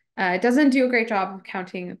 It doesn't do a great job of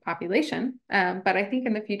counting population, but I think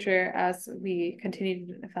in the future, as we continue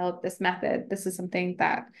to develop this method, this is something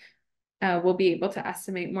that we'll be able to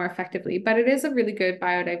estimate more effectively. But it is a really good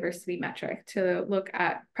biodiversity metric to look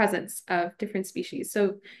at presence of different species.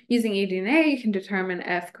 So using eDNA, you can determine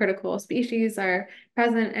if critical species are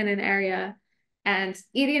present in an area. And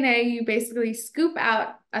eDNA, you basically scoop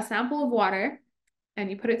out a sample of water and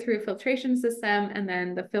you put it through a filtration system, and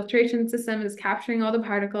then the filtration system is capturing all the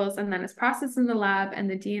particles, and then it's processed in the lab, and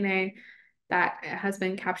the DNA that has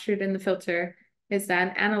been captured in the filter is then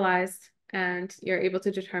analyzed, and you're able to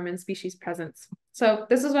determine species presence. So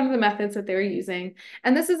this is one of the methods that they were using.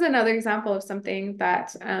 And this is another example of something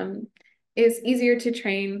that is easier to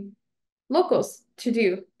train locals to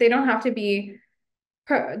do. They don't have to be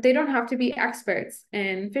experts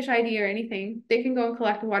in fish ID or anything. They can go and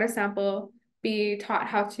collect a water sample, be taught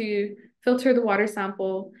how to filter the water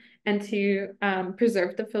sample and to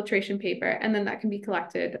preserve the filtration paper. And then that can be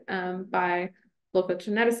collected by local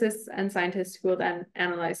geneticists and scientists who will then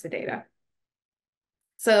analyze the data.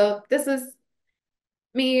 So this is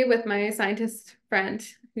me with my scientist friend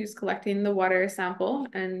who's collecting the water sample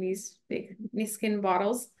and these big skin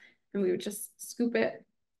bottles, and we would just scoop it.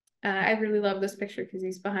 I really love this picture because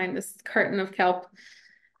he's behind this curtain of kelp.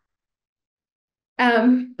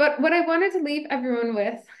 But what I wanted to leave everyone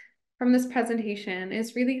with from this presentation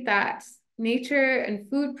is really that nature and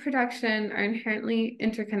food production are inherently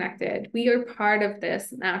interconnected. We are part of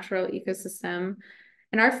this natural ecosystem,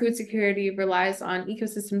 and our food security relies on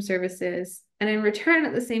ecosystem services. And in return,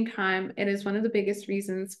 at the same time, it is one of the biggest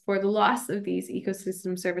reasons for the loss of these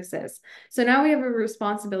ecosystem services. So now we have a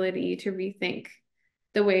responsibility to rethink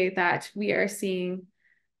the way that we are seeing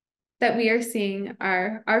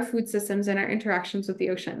our food systems and our interactions with the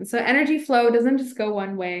ocean. So energy flow doesn't just go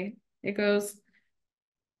one way. It goes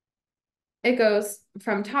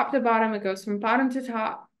from top to bottom. It goes from bottom to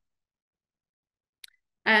top.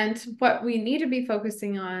 And what we need to be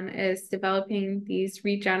focusing on is developing these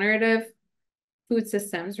regenerative food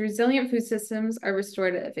systems. Resilient food systems are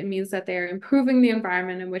restorative. It means that they are improving the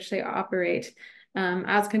environment in which they operate,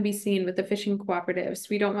 as can be seen with the fishing cooperatives.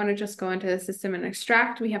 We don't want to just go into the system and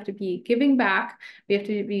extract. We have to be giving back. We have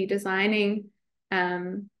to be designing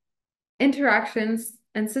interactions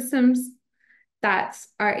and systems that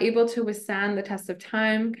are able to withstand the test of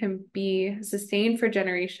time, can be sustained for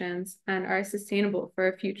generations, and are sustainable for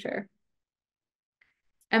a future.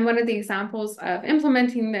 And one of the examples of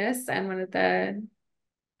implementing this, and one of the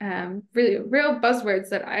really real buzzwords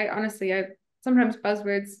that I sometimes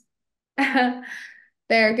buzzwords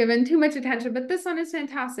they're given too much attention, but this one is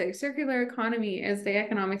fantastic. Circular economy is the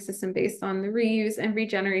economic system based on the reuse and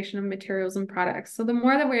regeneration of materials and products. So the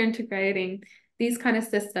more that we're integrating these kind of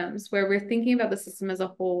systems where we're thinking about the system as a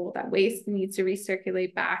whole, that waste needs to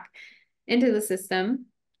recirculate back into the system,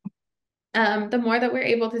 the more that we're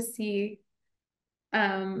able to see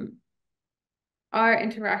our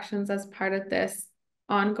interactions as part of this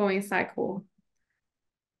ongoing cycle.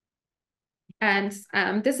 And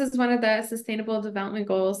this is one of the sustainable development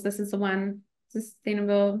goals. This is the one this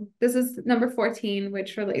is number 14,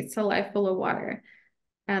 which relates to life below water.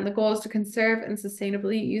 And the goal is to conserve and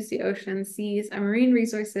sustainably use the ocean, seas, and marine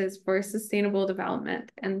resources for sustainable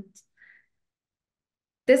development. And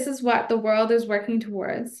this is what the world is working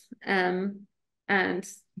towards. And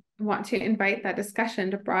want to invite that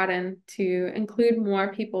discussion to broaden, to include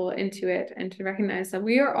more people into it, and to recognize that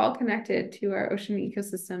we are all connected to our ocean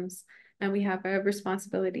ecosystems, and we have a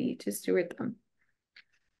responsibility to steward them.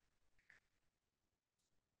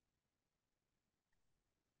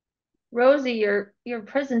 Rosie, your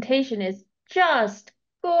presentation is just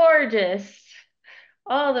gorgeous.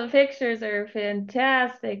 All the pictures are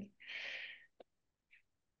fantastic.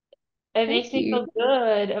 It makes Thank me feel you.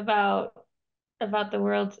 good about the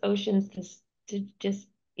world's oceans to just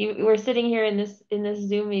we're sitting here in this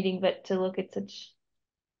Zoom meeting, but to look at such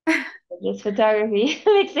this photography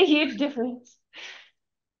makes a huge difference.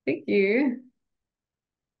 Thank you.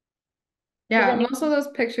 Does Yeah, anyone most of those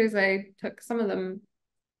pictures I took, some of them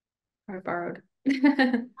are borrowed. does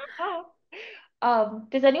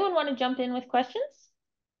anyone want to jump in with questions?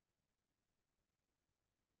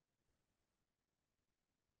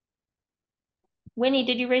 Winnie,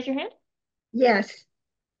 did you raise your hand? Yes.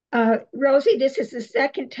 Rosie, this is the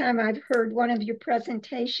second time I've heard one of your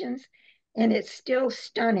presentations, and it's still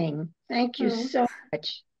stunning. Thank you Oh, so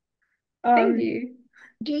much. thank Um, you.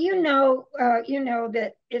 do you know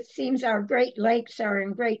that it seems our Great Lakes are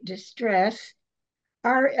in great distress?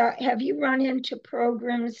 Have you run into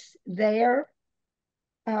programs there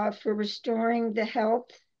for restoring the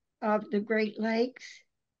health of the Great Lakes?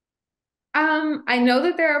 I know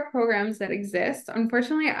that there are programs that exist.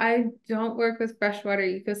 Unfortunately, I don't work with freshwater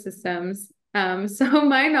ecosystems. So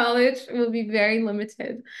my knowledge will be very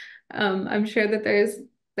limited. I'm sure that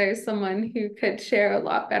there's someone who could share a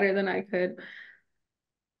lot better than I could.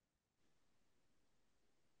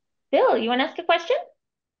 Bill, you want to ask a question?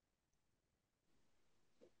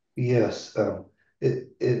 Yes,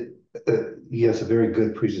 yes, a very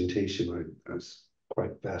good presentation. I was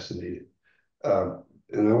quite fascinated.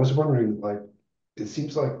 And I was wondering, like, it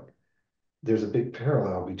seems like there's a big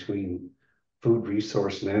parallel between food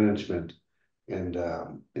resource management and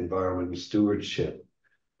environmental stewardship,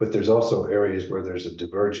 but there's also areas where there's a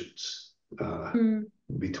divergence Mm.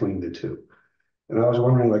 between the two. And I was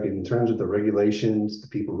wondering, like, in terms of the regulations, the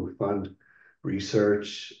people who fund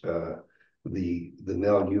research, the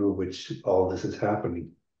milieu of which all this is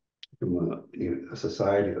happening from a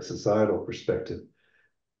societal perspective,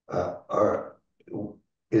 are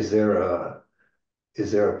is there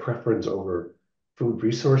a preference over food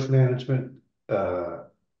resource management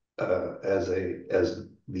as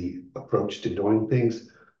the approach to doing things,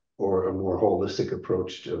 or a more holistic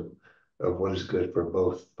approach of what is good for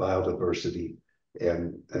both biodiversity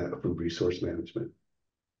and food resource management?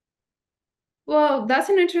 Well, that's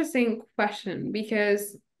an interesting question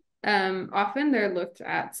because often they're looked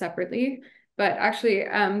at separately. But actually,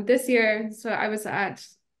 this year, so I was at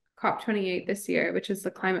COP28 this year, which is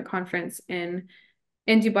the climate conference in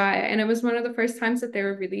Dubai, and it was one of the first times that they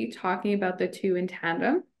were really talking about the two in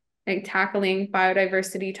tandem, like tackling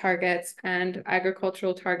biodiversity targets and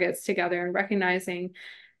agricultural targets together, and recognizing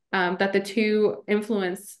that the two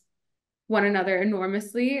influence one another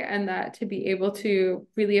enormously, and that to be able to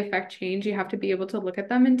really affect change, you have to be able to look at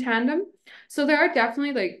them in tandem. So there are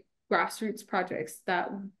definitely like grassroots projects that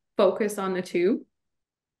focus on the two.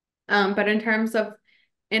 But in terms of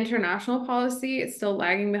international policy, it's still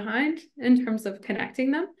lagging behind in terms of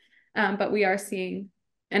connecting them. But we are seeing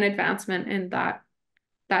an advancement in that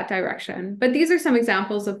that direction. But these are some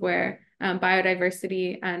examples of where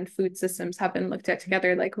biodiversity and food systems have been looked at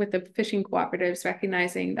together, like with the fishing cooperatives,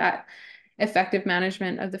 recognizing that effective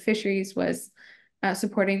management of the fisheries was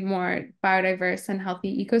supporting more biodiverse and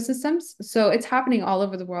healthy ecosystems. So it's happening all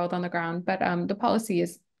over the world on the ground, but the policy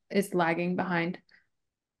is lagging behind.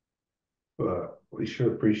 We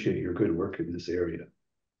sure appreciate your good work in this area.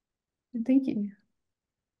 Thank you.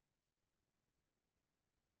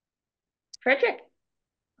 Frederick.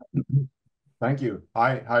 Thank you.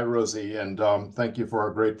 Hi, Rosie, and thank you for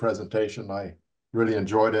a great presentation. I really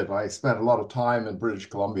enjoyed it. I spent a lot of time in British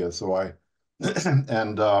Columbia, so I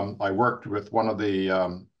I worked with one of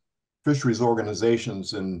the fisheries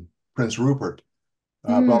organizations in Prince Rupert.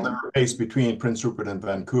 Well, they were based between Prince Rupert and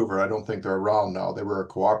Vancouver. I don't think they're around now. They were a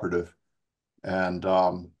cooperative, and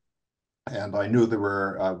I knew there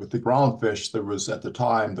were with the groundfish. There was at the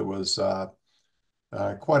time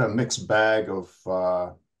quite a mixed bag of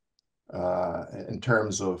in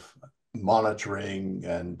terms of monitoring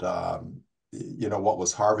and what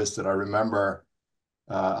was harvested. I remember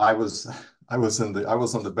I was on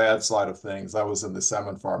the bad side of things. I was in the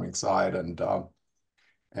salmon farming side, and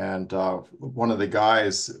one of the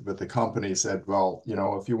guys with the company said, "Well,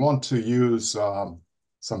 if you want to use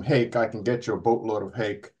some hake, I can get you a boatload of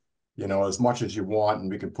hake, as much as you want,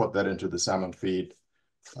 and we can put that into the salmon feed."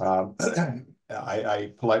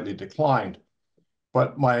 I politely declined.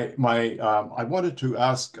 But I wanted to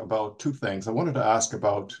ask about two things. I wanted to ask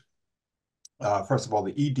about, first of all,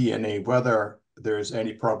 the eDNA, whether there's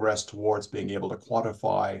any progress towards being able to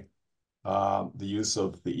quantify the use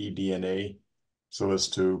of the eDNA so as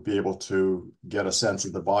to be able to get a sense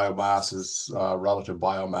of the biomasses, relative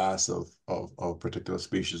biomass of particular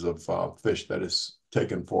species of fish that is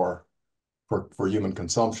taken for human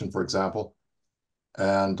consumption, for example.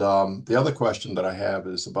 And the other question that I have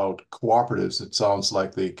is about cooperatives. It sounds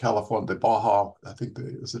like the Baja, I think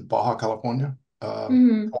is it Baja California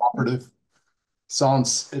cooperative?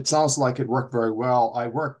 It sounds like it worked very well. I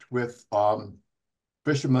worked with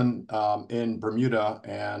fishermen in Bermuda,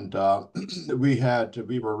 and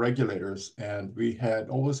we were regulators, and we had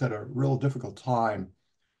always had a real difficult time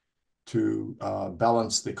to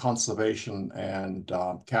balance the conservation and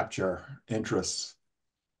capture interests.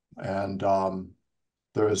 And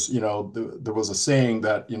there was a saying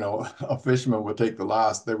that a fisherman would take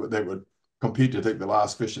they would compete to take the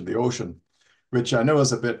last fish in the ocean, which I know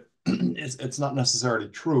is a bit it's not necessarily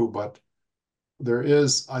true, but there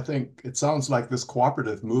is, I think it sounds like this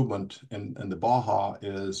cooperative movement in the Baja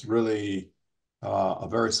is really a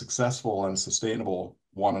very successful and sustainable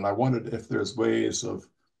one. And I wondered if there's ways of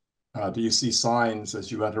do you see signs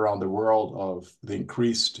as you went around the world of the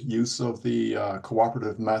increased use of the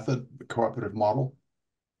cooperative model?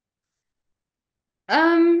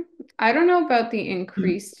 I don't know about the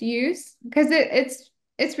increased use, because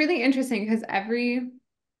it's really interesting, because every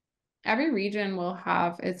region will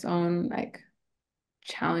have its own like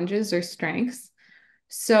challenges or strengths.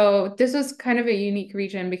 So this was kind of a unique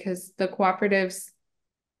region because the cooperatives,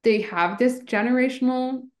 they have this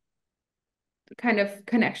generational kind of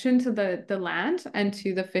connection to the land and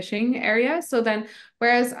to the fishing area. So then,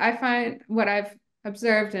 whereas I find what I've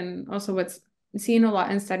observed and also what's seen a lot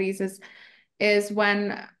in studies is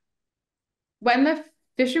when the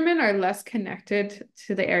fishermen are less connected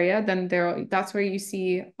to the area, then that's where you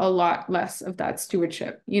see a lot less of that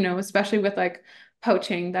stewardship, especially with like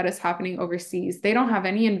poaching that is happening overseas. They don't have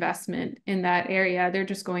any investment in that area. They're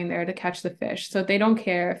just going there to catch the fish. So they don't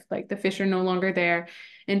care if like the fish are no longer there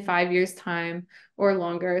in 5 years' time or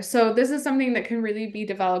longer. So this is something that can really be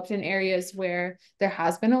developed in areas where there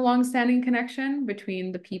has been a long-standing connection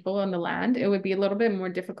between the people and the land. It would be a little bit more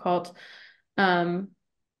difficult,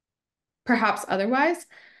 perhaps otherwise.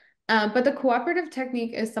 But the cooperative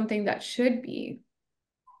technique is something that should be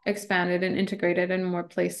expanded and integrated in more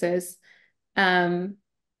places. But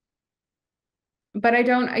I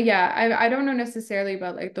don't know necessarily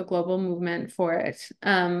about like the global movement for it.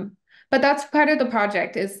 But that's part of the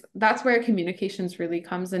project, that's where communications really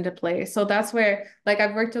comes into play. So that's where, like,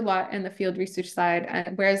 I've worked a lot in the field research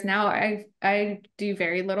side, whereas now I do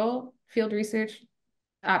very little field research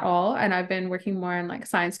at all. And I've been working more in like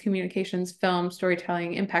science communications, film,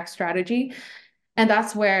 storytelling, impact strategy. And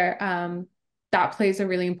that's where that plays a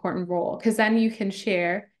really important role, because then you can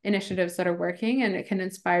share initiatives that are working and it can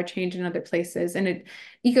inspire change in other places and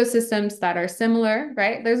ecosystems that are similar,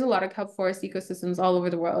 right? There's a lot of kelp forest ecosystems all over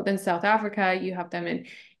the world. In South Africa, you have them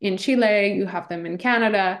in Chile, you have them in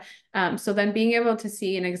Canada. So then being able to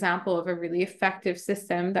see an example of a really effective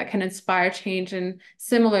system that can inspire change in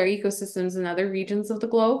similar ecosystems in other regions of the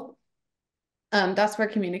globe, that's where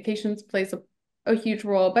communications plays a huge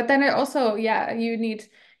role. But then it also, yeah, you need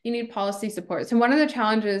policy supports. And one of the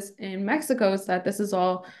challenges in Mexico is that this is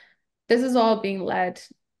all being led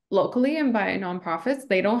locally and by nonprofits.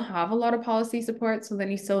 They don't have a lot of policy support. So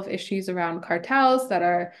then you still have issues around cartels that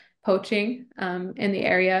are poaching in the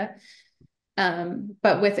area.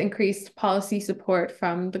 But with increased policy support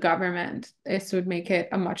from the government, this would make it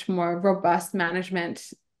a much more robust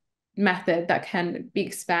management method that can be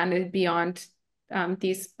expanded beyond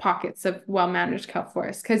these pockets of well-managed kelp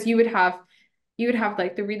forests. Because you would have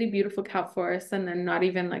like the really beautiful kelp forest, and then not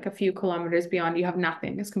even like a few kilometers beyond, you have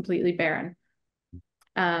nothing. It's completely barren.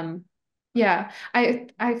 Yeah, I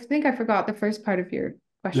think I forgot the first part of your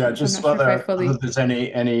question, Yeah, so I'm just not sure if I whether fully. there's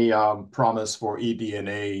any promise for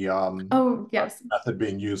eDNA Oh, yes. method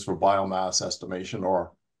being used for biomass estimation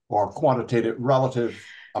or quantitative relative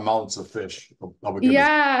amounts of fish of a given.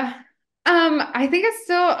 Yeah. I think it's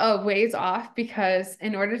still a ways off because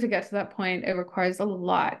in order to get to that point, it requires a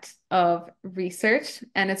lot of research,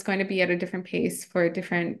 and it's going to be at a different pace for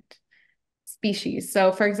different species.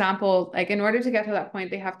 So, for example, like in order to get to that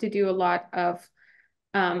point, they have to do a lot of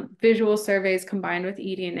visual surveys combined with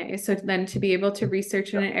eDNA. So then to be able to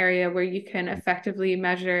research in an area where you can effectively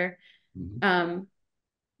measure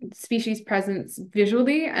species presence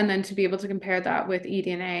visually, and then to be able to compare that with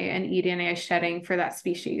eDNA and eDNA shedding for that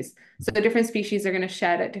species. So different species are going to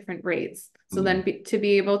shed at different rates. So then to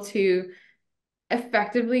be able to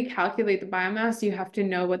effectively calculate the biomass, you have to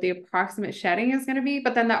know what the approximate shedding is going to be,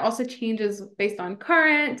 but then that also changes based on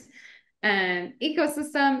current and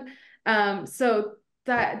ecosystem. So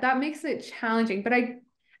that makes it challenging. But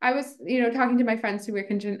I was, talking to my friends who work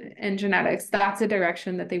in genetics. That's a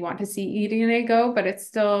direction that they want to see eDNA go, but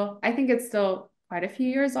I think it's still quite a few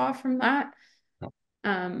years off from that.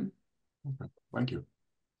 Okay, thank you.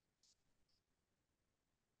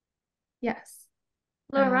 Yes.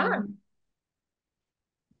 Laurent.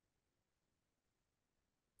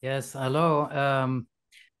 Yes, hello.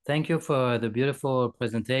 Thank you for the beautiful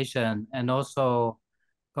presentation, and also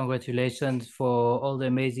congratulations for all the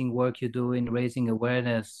amazing work you do in raising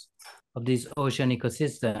awareness of these ocean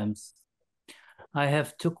ecosystems. I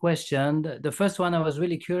have two questions. The first one, I was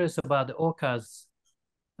really curious about the orcas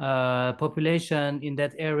population in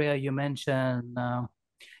that area. You mentioned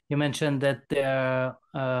that there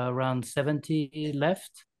are around 70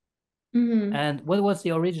 left. And what was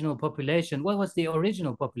the original population? What was the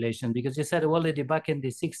original population? Because you said already back in the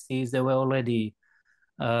 60s, they were already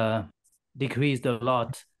decreased a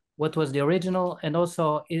lot. What was the original? And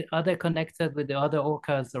also, are they connected with the other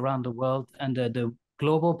orcas around the world? And the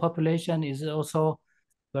global population is also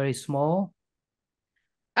very small?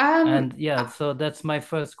 And yeah, so that's my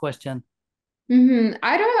first question.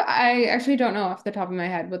 I actually don't know off the top of my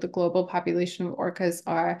head what the global population of orcas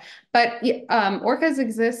are, but orcas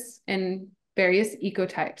exist in various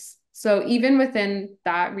ecotypes. So even within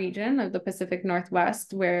that region of the Pacific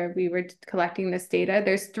Northwest where we were collecting this data,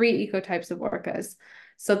 there's 3 ecotypes of orcas.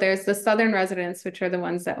 So there's the southern residents, which are the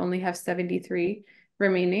ones that only have 73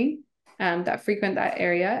 remaining, that frequent that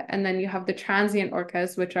area. And then you have the transient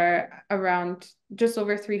orcas, which are around just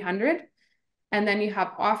over 300. And then you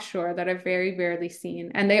have offshore that are very rarely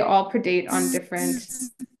seen, and they all predate on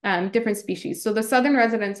different species. So the southern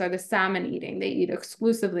residents are the salmon eating. They eat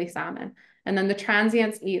exclusively salmon. And then the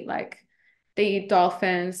transients they eat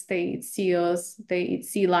dolphins, they eat seals, they eat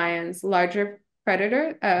sea lions, larger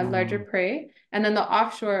prey. And then the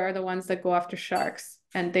offshore are the ones that go after sharks,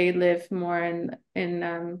 and they live more in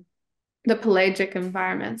the pelagic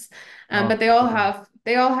environments. But they all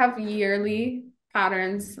have yearly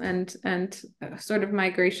patterns and sort of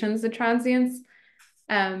migrations, the transients.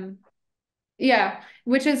 Yeah,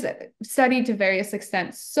 which is studied to various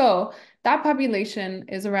extents. So that population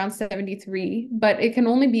is around 73, but it can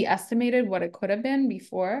only be estimated what it could have been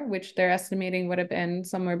before, which they're estimating would have been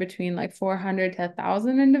somewhere between like 400 to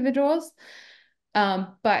 1,000 individuals.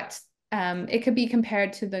 But it could be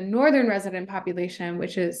compared to the northern resident population,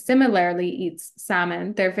 which is similarly eats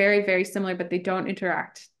salmon. They're very, very similar, but they don't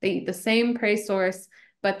interact. They eat the same prey source,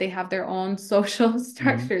 but they have their own social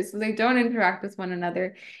structures. So they don't interact with one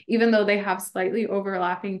another, even though they have slightly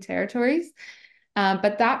overlapping territories.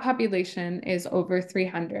 But that population is over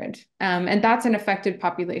 300. And that's an affected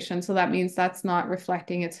population. So that means that's not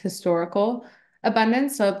reflecting its historical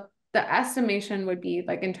abundance. So the estimation would be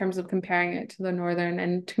like in terms of comparing it to the northern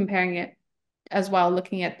and comparing it as well,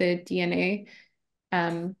 looking at the DNA,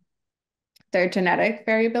 their genetic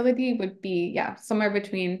variability would be, somewhere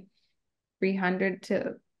between 300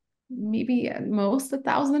 to maybe at most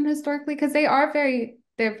 1,000 historically, because they're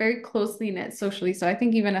very closely knit socially. So I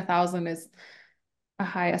think even 1,000 is a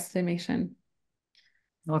high estimation.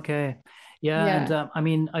 Okay. Yeah, and Yeah. I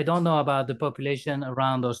mean, I don't know about the population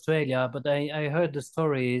around Australia, but I heard the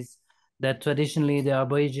stories that traditionally the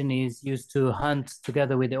Aborigines used to hunt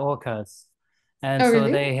together with the orcas. And Oh, so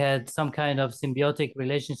really? they had some kind of symbiotic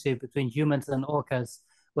relationship between humans and orcas,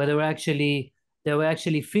 where they were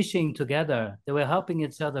actually fishing together. They were helping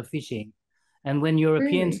each other fishing. And when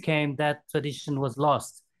Europeans Really? came, that tradition was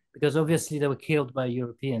lost because obviously they were killed by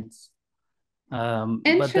Europeans. But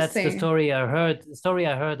that's Interesting. the story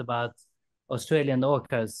I heard about Australian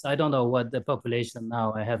orcas. I don't know what the population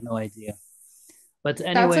now, I have no idea. But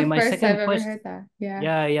That's anyway, the my first I've second ever question, heard that.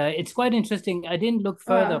 Yeah. yeah, it's quite interesting. I didn't look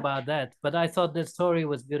further Wow. about that, but I thought the story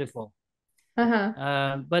was beautiful.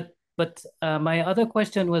 Uh-huh. But my other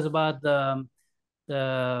question was about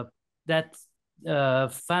the that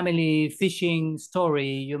family fishing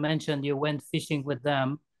story. You mentioned you went fishing with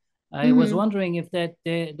them. I was Mm-hmm. wondering if that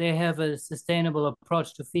they have a sustainable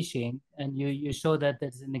approach to fishing, and you show that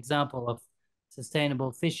as an example of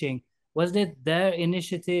sustainable fishing. Was it their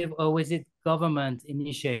initiative, or was it government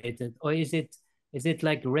initiated, or is it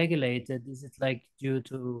like regulated? Is it like due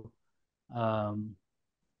to um,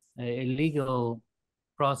 a legal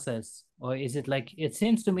process, or is it like it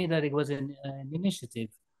seems to me that it was an initiative,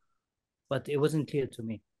 but it wasn't clear to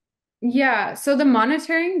me. Yeah, so the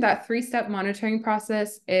monitoring, that three-step monitoring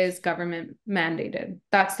process is government mandated.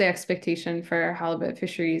 That's the expectation for halibut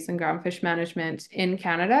fisheries and groundfish management in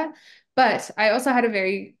Canada. But I also had a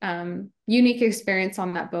very unique experience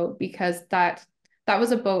on that boat because that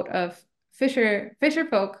was a boat of fisher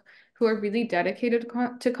folk who are really dedicated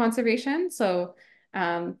to conservation. So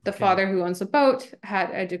the Okay. father who owns the boat had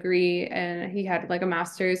a degree and he had like a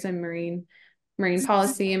master's in marine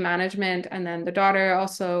policy and management. And then the daughter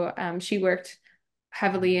also, she worked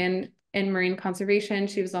heavily in marine conservation.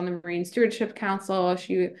 She was on the Marine Stewardship Council.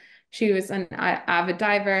 She was an avid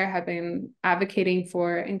diver, had been advocating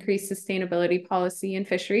for increased sustainability policy in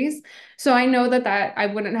fisheries. So I know that I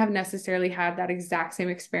wouldn't have necessarily had that exact same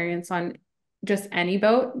experience on just any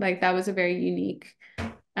boat. Like that was a very unique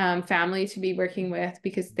family to be working with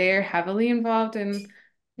because they're heavily involved in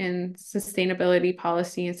sustainability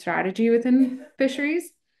policy and strategy within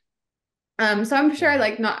fisheries. So I'm sure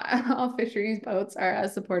like not all fisheries boats are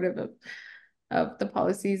as supportive of the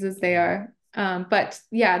policies as they are. But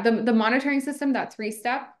yeah, the monitoring system, that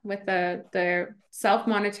three-step with the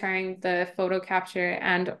self-monitoring, the photo capture,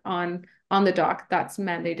 and on the dock, that's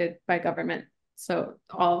mandated by government. So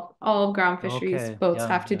all ground fisheries Okay. boats Yeah,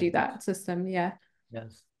 have to very do good. that system. Yeah.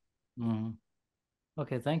 Yes. Mhm.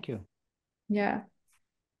 Okay, thank you. Yeah.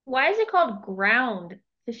 Why is it called ground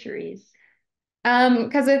fisheries?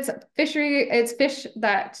 Because it's fish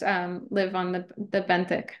that live on the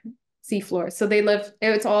benthic seafloor. So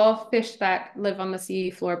it's all fish that live on the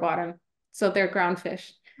seafloor bottom. So they're ground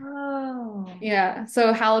fish. Oh. Yeah.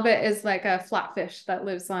 So halibut is like a flatfish that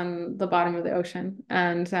lives on the bottom of the ocean.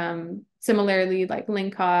 And similarly, like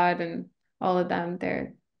lingcod and all of them,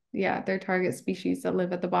 they're target species that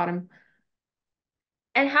live at the bottom.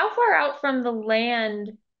 And how far out from the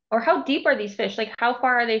land, or how deep are these fish? Like how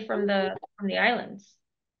far are they from the islands?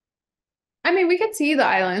 I mean, we could see the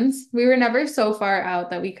islands. We were never so far out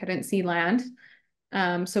that we couldn't see land.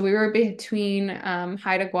 So we were between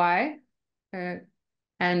Haida Gwaii uh,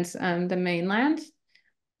 and the mainland.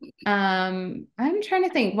 I'm trying to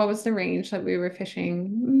think what was the range that we were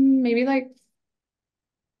fishing? Maybe like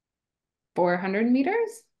 400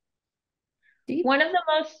 meters deep. One of the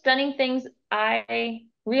most stunning things I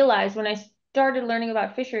realized when I started learning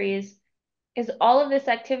about fisheries is all of this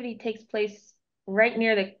activity takes place right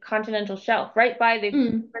near the continental shelf, right by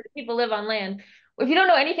Mm. where the people live on land. If you don't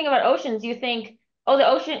know anything about oceans, you think, oh, the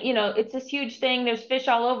ocean, it's this huge thing, there's fish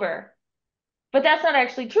all over. But that's not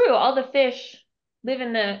actually true. All the fish live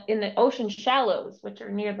in the ocean shallows, which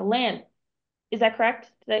are near the land. Is that correct?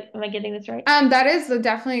 Am I getting this right? That is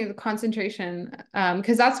definitely the concentration,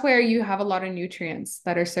 because that's where you have a lot of nutrients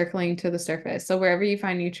that are circling to the surface. So wherever you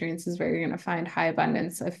find nutrients is where you're going to find high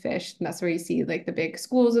abundance of fish. And that's where you see like the big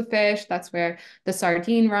schools of fish. That's where the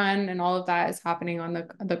sardine run and all of that is happening on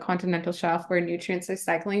the continental shelf where nutrients are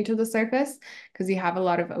cycling to the surface because you have a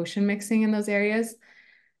lot of ocean mixing in those areas.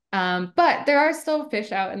 But there are still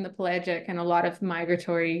fish out in the pelagic and a lot of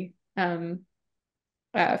migratory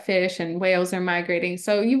fish and whales are migrating.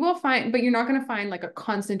 So you will find, but you're not going to find like a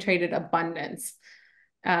concentrated abundance,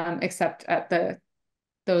 except at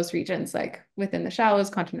those regions like within the shallows,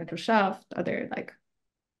 continental shelf, other like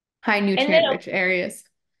high And then nutrient rich areas.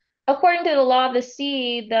 according to the law of the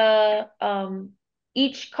sea, the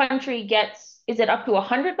each country gets, is it up to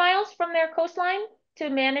 100 miles from their coastline to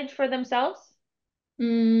manage for themselves?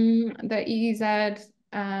 The EEZ,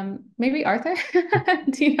 Maybe Arthur?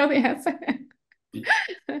 Do you know the answer?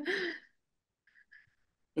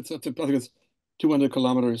 I think it's 200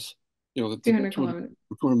 kilometers. You know, 200 kilometers.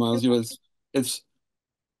 200 miles. You know, it's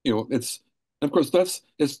you know, it's of course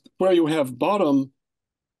it's where you have bottom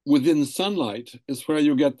within sunlight is where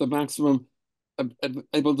you get the maximum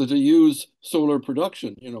able to use solar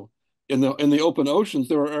production. You know, in the open oceans,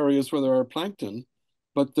 there are areas where there are plankton,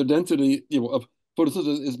 but the density, you know, of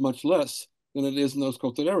photosynthesis is much less than it is in those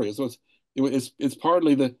coastal areas. So it's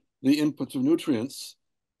partly the inputs of nutrients.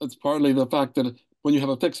 It's partly the fact that when you have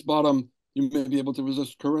a fixed bottom, you may be able to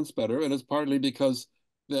resist currents better, and it's partly because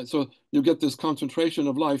that so you get this concentration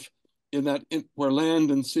of life in that where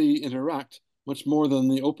land and sea interact much more than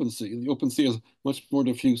the open sea. The open sea is much more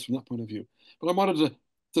diffuse from that point of view. But I wanted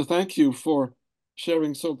to thank you for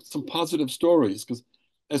sharing some positive stories, because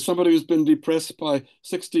as somebody who's been depressed by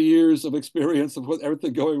 60 years of experience of what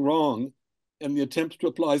everything going wrong and the attempt to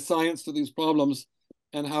apply science to these problems,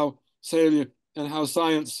 and how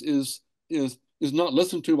science is not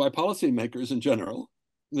listened to by policymakers in general.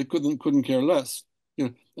 They couldn't care less.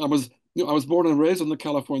 You know, I was born and raised on the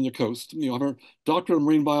California coast. You know, I'm a doctor in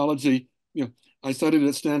marine biology. You know, I studied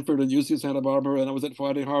at Stanford and UC Santa Barbara, and I was at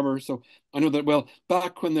Friday Harbor. So I know that well.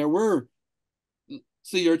 Back when there were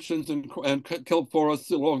sea urchins and kelp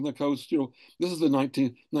forests along the coast, you know, this is the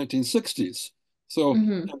 1960s. So,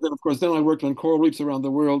 and then of course, then I worked on coral reefs around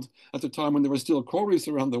the world at the time when there were still coral reefs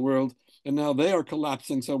around the world, and now they are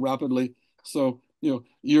collapsing so rapidly. So, you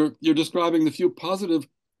know, you're describing the few positive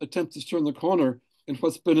attempts to turn the corner in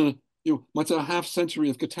what's been much a half century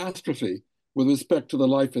of catastrophe with respect to the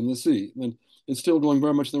life in the sea, and it's still going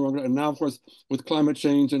very much in the wrong direction. And now, of course, with climate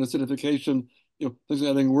change and acidification, you know, things are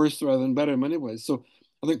getting worse rather than better in many ways. So,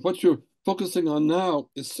 I think what you're focusing on now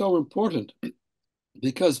is so important,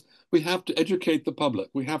 because we have to educate the public.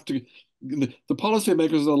 We have to, the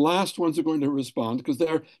policymakers are the last ones who are going to respond, because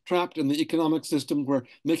they're trapped in the economic system where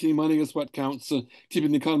making money is what counts,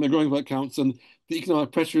 keeping the economy growing is what counts, and the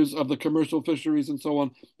economic pressures of the commercial fisheries and so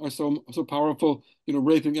on are so powerful, you know,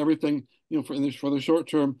 raping everything, you know, for the short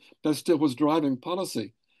term. That's still what's driving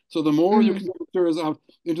policy. So the more you can get materials out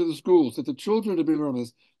into the schools, that the children to be learning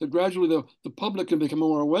this, that gradually the public can become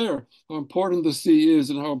more aware how important the sea is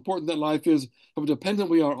and how important that life is, how dependent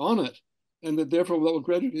we are on it, and that therefore that will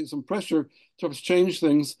gradually some pressure to change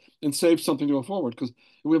things and save something to go forward. Because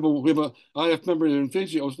we have a IEF member in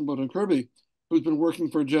Fiji, Oceanboat and Kirby, who's been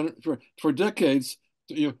working for decades,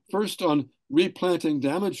 you know, first on replanting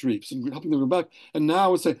damaged reefs and helping them go back, and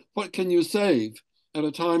now would say, what can you save at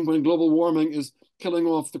a time when global warming is killing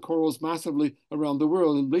off the corals massively around the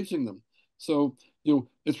world and bleaching them? So, you know,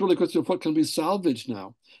 it's really a question of what can be salvaged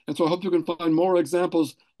now. And so I hope you can find more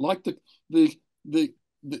examples like the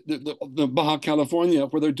Baja California,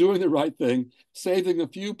 where they're doing the right thing, saving a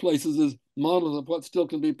few places as models of what still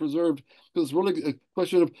can be preserved. Because it's really a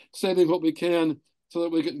question of saving what we can, so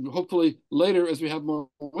that we can hopefully later, as we have more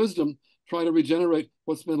wisdom, try to regenerate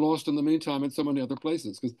what's been lost in the meantime in so many other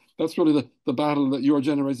places. Because that's really the battle that your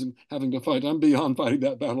generation having to fight. I'm beyond fighting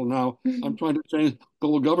that battle now. I'm trying to change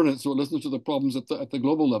global governance so it listens to the problems at the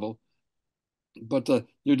global level. But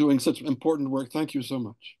you're doing such important work. Thank you so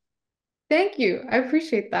much. Thank you. I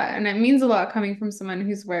appreciate that. And it means a lot coming from someone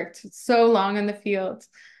who's worked so long in the field.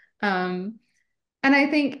 And I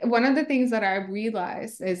think one of the things that I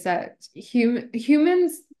realized is that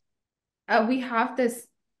humans, we have this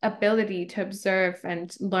ability to observe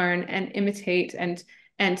and learn and imitate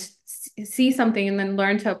and see something and then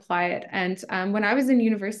learn to apply it. And when I was in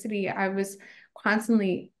university, I was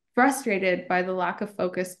constantly frustrated by the lack of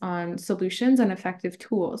focus on solutions and effective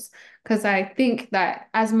tools. Because I think that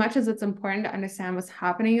as much as it's important to understand what's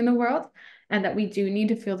happening in the world, and that we do need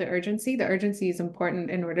to feel the urgency is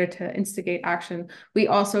important in order to instigate action. We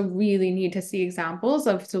also really need to see examples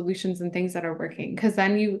of solutions and things that are working, because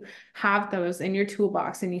then you have those in your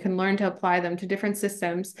toolbox and you can learn to apply them to different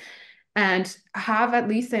systems and have at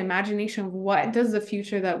least the imagination of what does the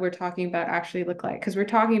future that we're talking about actually look like. Because we're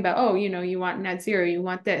talking about, oh, you know, you want net zero, you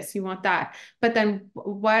want this, you want that. But then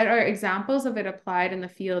what are examples of it applied in the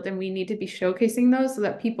field? And we need to be showcasing those so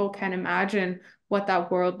that people can imagine what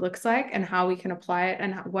that world looks like and how we can apply it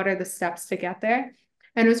and what are the steps to get there.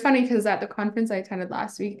 And it was funny because at the conference I attended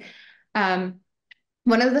last week,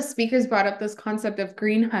 one of the speakers brought up this concept of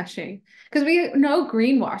greenwashing, because we know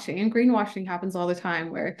greenwashing, and greenwashing happens all the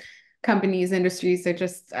time where companies, industries are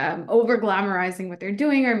just over glamorizing what they're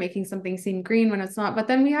doing or making something seem green when it's not. But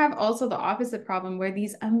then we have also the opposite problem where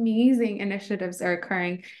these amazing initiatives are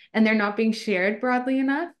occurring and they're not being shared broadly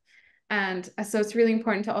enough. And so it's really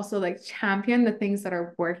important to also like champion the things that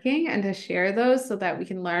are working and to share those so that we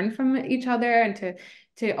can learn from each other, and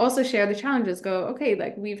to also share the challenges. Go, okay,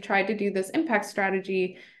 like we've tried to do this impact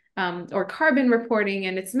strategy or carbon reporting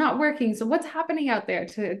and it's not working. So what's happening out there,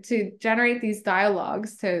 to generate these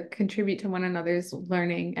dialogues to contribute to one another's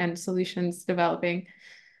learning and solutions developing.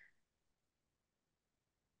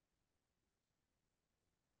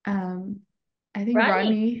 I think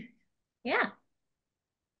Rodney. Yeah.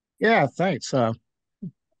 Yeah, thanks.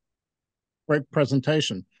 Great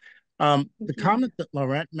presentation. The comment that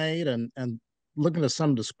Laurent made and looking at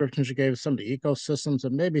some descriptions you gave, some of the ecosystems,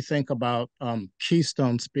 it made me think about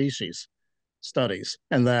keystone species studies.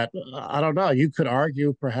 And that, I don't know, you could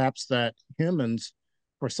argue perhaps that humans,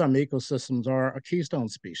 for some ecosystems, are a keystone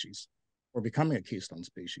species or becoming a keystone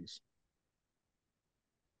species.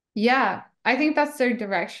 Yeah, I think that's the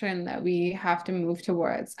direction that we have to move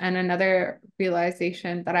towards. And another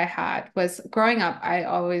realization that I had was growing up, I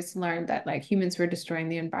always learned that like humans were destroying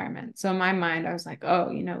the environment. So in my mind, I was like,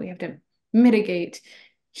 oh, you know, we have to mitigate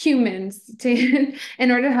humans to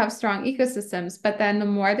in order to have strong ecosystems. But then the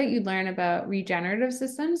more that you learn about regenerative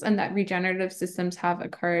systems, and that regenerative systems have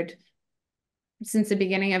occurred since the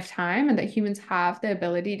beginning of time, and that humans have the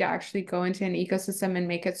ability to actually go into an ecosystem and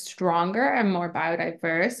make it stronger and more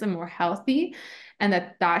biodiverse and more healthy, and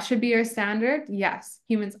that should be our standard. Yes,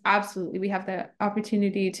 humans, absolutely. We have the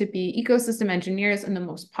opportunity to be ecosystem engineers in the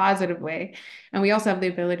most positive way. And we also have the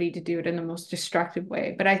ability to do it in the most destructive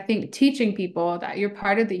way. But I think teaching people that you're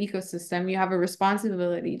part of the ecosystem, you have a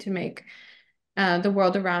responsibility to make the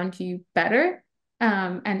world around you better.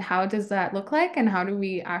 And how does that look like? And how do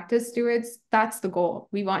we act as stewards? That's the goal.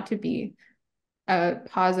 We want to be a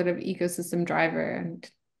positive ecosystem driver and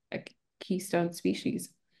a keystone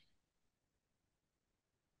species.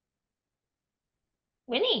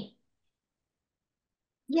 Winnie.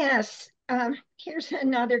 Yes. Here's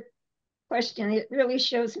another question. It really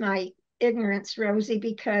shows my ignorance, Rosie,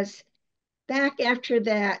 because back after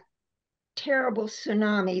that terrible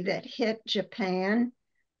tsunami that hit Japan,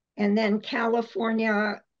 and then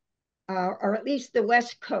California, or at least the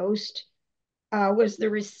West Coast, was the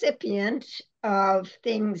recipient of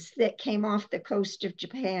things that came off the coast of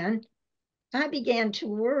Japan, I began to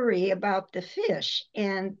worry about the fish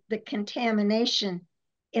and the contamination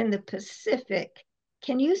in the Pacific.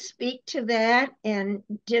 Can you speak to that? And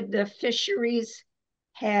did the fisheries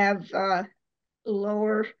have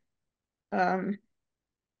lower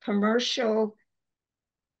commercial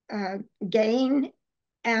gain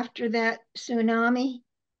after that tsunami?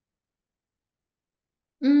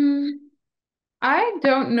 I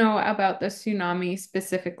don't know about the tsunami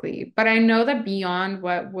specifically, but I know that beyond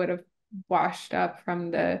what would have washed up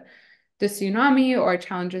from the tsunami or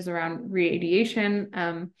challenges around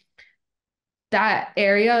radiation, that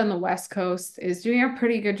area on the West Coast is doing a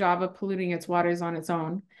pretty good job of polluting its waters on its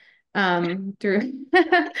own through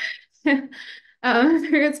through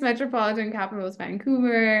its metropolitan capitals,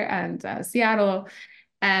 Vancouver and Seattle.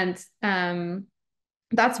 And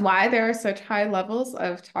that's why there are such high levels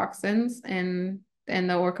of toxins in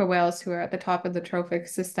the orca whales who are at the top of the trophic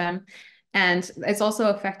system. And it's also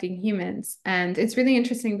affecting humans. And it's really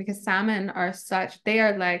interesting because salmon are they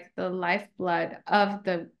are like the lifeblood of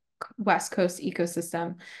the West Coast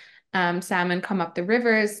ecosystem. Salmon come up the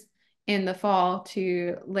rivers in the fall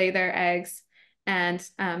to lay their eggs, and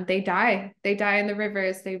they die. They die in the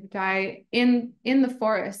rivers. They die in the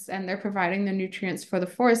forests, and they're providing the nutrients for the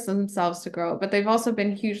forests themselves to grow. But they've also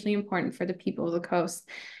been hugely important for the people of the coast.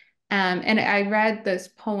 And I read this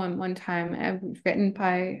poem one time written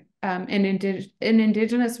by an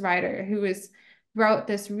Indigenous writer who wrote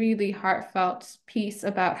this really heartfelt piece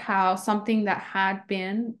about how something that had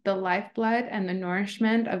been the lifeblood and the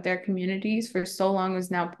nourishment of their communities for so long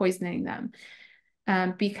was now poisoning them.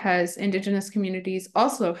 Because Indigenous communities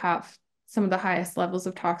also have some of the highest levels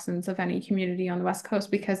of toxins of any community on the West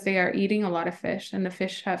Coast, because they are eating a lot of fish, and the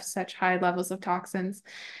fish have such high levels of toxins.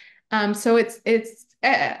 So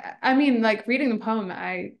I mean, like reading the poem,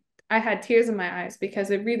 I had tears in my eyes, because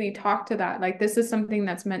it really talked to that. Like, this is something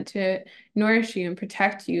that's meant to nourish you and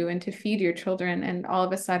protect you and to feed your children, and all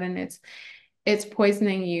of a sudden it's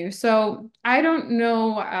poisoning you. So I don't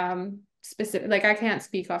know specific, like I can't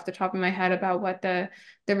speak off the top of my head about what the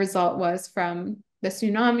result was from the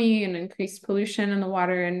tsunami and increased pollution in the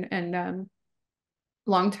water, and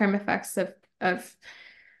long-term effects of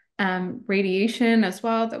radiation as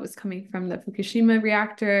well that was coming from the Fukushima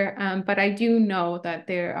reactor. But I do know that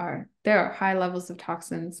there are high levels of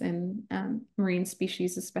toxins in marine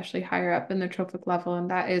species, especially higher up in the trophic level,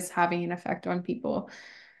 and that is having an effect on people.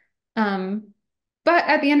 But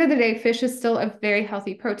at the end of the day, fish is still a very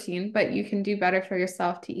healthy protein, but you can do better for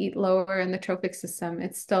yourself to eat lower in the trophic system.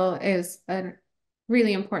 It still is a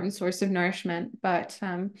really important source of nourishment, but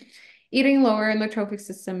eating lower in the trophic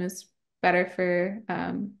system is better for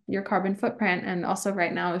your carbon footprint. And also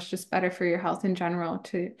right now it's just better for your health in general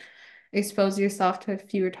to expose yourself to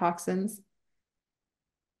fewer toxins.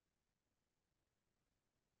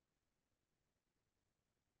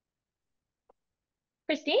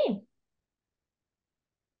 Christine.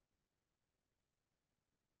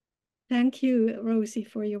 Thank you, Rosie,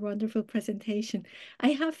 for your wonderful presentation. I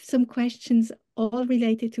have some questions all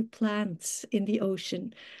related to plants in the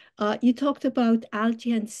ocean. You talked about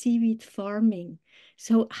algae and seaweed farming.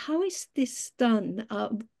 So how is this done?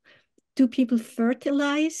 Do people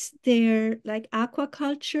fertilize their like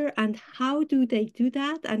aquaculture, and how do they do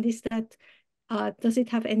that? And is that does it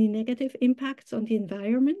have any negative impacts on the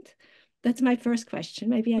environment? That's my first question.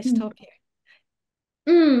 Maybe I stop here.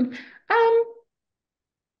 Mm.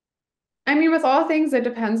 I mean, with all things, it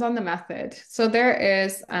depends on the method. So there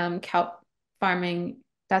is kelp farming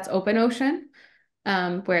that's open ocean,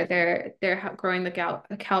 where they're growing the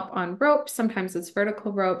kelp on ropes. Sometimes it's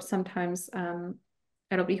vertical ropes, sometimes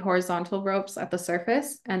it'll be horizontal ropes at the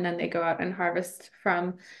surface, and then they go out and harvest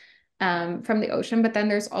from the ocean. But then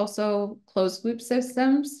there's also closed loop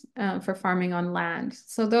systems for farming on land.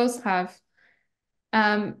 So those have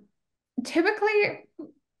typically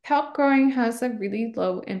kelp growing has a really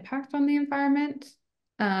low impact on the environment.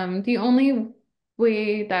 The only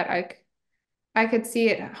way that I could see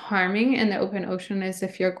it harming in the open ocean is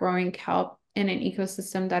if you're growing kelp in an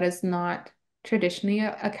ecosystem that is not traditionally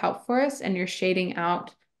a kelp forest and you're shading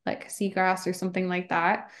out like seagrass or something like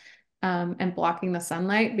that, and blocking the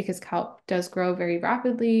sunlight, because kelp does grow very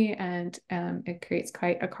rapidly and it creates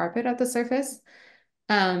quite a carpet at the surface.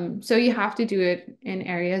 So you have to do it in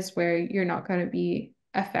areas where you're not going to be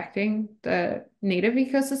affecting the native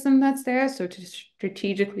ecosystem that's there. So to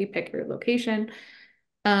strategically pick your location.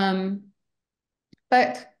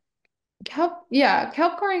 But kelp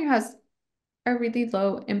growing has a really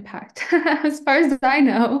low impact as far as I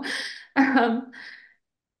know,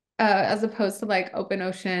 as opposed to like open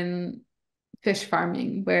ocean fish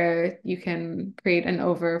farming, where you can create an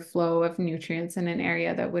overflow of nutrients in an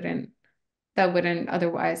area that wouldn't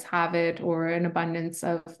otherwise have it, or an abundance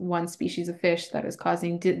of one species of fish that is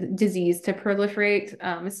causing disease to proliferate.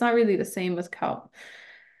 It's not really the same with kelp.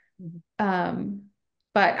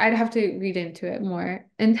 But I'd have to read into it more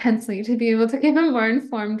intensely to be able to give a more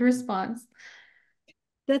informed response.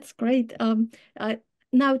 That's great.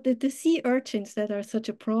 Now the sea urchins that are such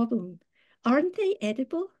a problem, aren't they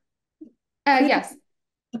edible? Yes.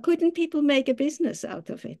 Couldn't people make a business out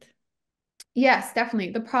of it? Yes,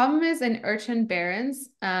 definitely. The problem is in urchin barrens,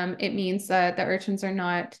 it means that the urchins are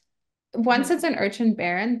not, once it's an urchin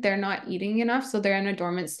barren, they're not eating enough. So they're in a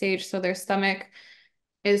dormant stage. So their stomach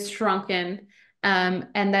is shrunken. And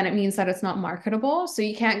then it means that it's not marketable. So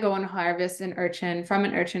you can't go and harvest an urchin from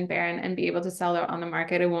an urchin barren and be able to sell it on the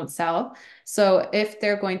market. It won't sell. So if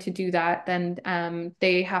they're going to do that, then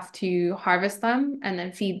they have to harvest them and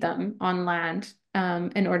then feed them on land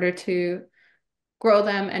in order to grow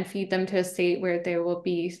them and feed them to a state where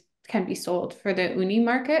they can be sold for the uni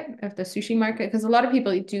market, of the sushi market, because a lot of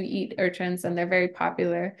people do eat urchins and they're very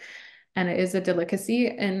popular and it is a delicacy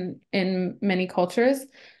in many cultures.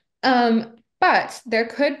 But there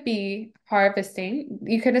could be harvesting.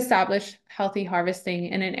 You could establish healthy harvesting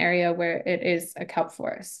in an area where it is a kelp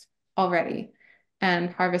forest already,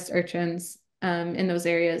 and harvest urchins in those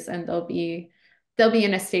areas, and they'll be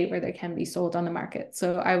in a state where they can be sold on the market.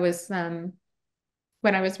 So I was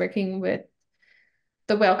when I was working with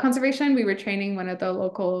the whale conservation, we were training one of the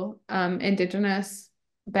local indigenous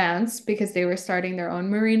bands because they were starting their own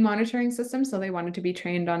marine monitoring system. So they wanted to be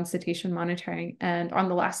trained on cetacean monitoring. And on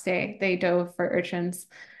the last day, they dove for urchins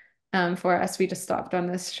for us. We just stopped on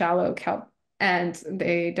this shallow kelp and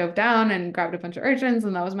they dove down and grabbed a bunch of urchins.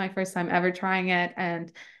 And that was my first time ever trying it.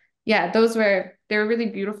 And yeah, they were really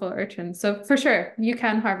beautiful urchins. So for sure, you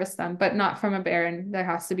can harvest them, but not from a barren. There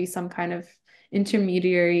has to be some kind of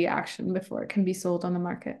intermediary action before it can be sold on the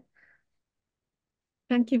market.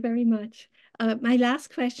 Thank you very much. My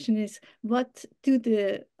last question is, what do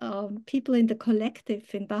the people in the collective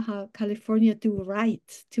in Baja California do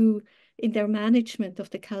right in their management of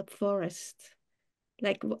the kelp forest?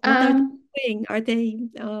 Like, what are they doing? Are they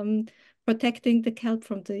protecting the kelp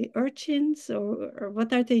from the urchins, or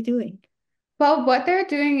what are they doing? Well, what they're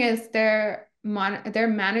doing is they're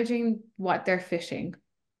managing what they're fishing.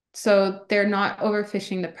 So they're not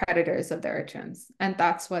overfishing the predators of the urchins. And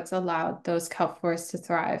that's what's allowed those kelp forests to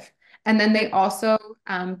thrive. And then they also,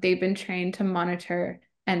 they've been trained to monitor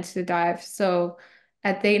and to dive. So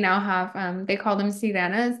they now have, they call them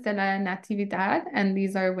Sirenas de la Natividad. And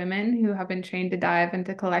these are women who have been trained to dive and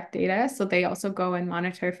to collect data. So they also go and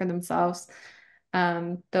monitor for themselves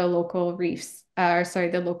the local reefs, or sorry,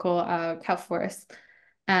 the local kelp forests.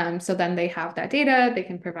 So then they have that data, they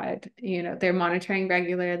can provide, they're monitoring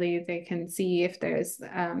regularly, they can see if there's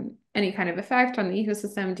any kind of effect on the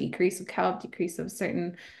ecosystem, decrease of kelp, decrease of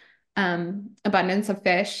certain abundance of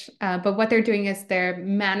fish. But what they're doing is they're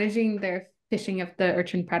managing their fishing of the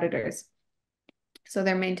urchin predators. So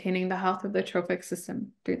they're maintaining the health of the trophic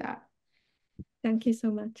system through that. Thank you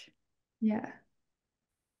so much. Yeah.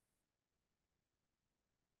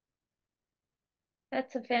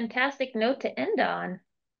 That's a fantastic note to end on.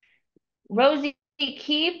 Rosie,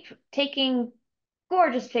 keep taking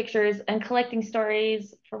gorgeous pictures and collecting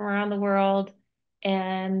stories from around the world.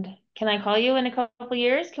 And can I call you in a couple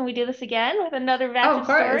years? Can we do this again with another batch of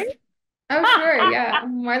stories? Oh, sure. Yeah,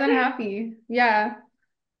 I'm more than happy. Yeah.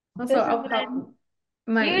 Also, This I'll has pop been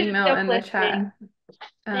my hugely email in the uplifting. chat.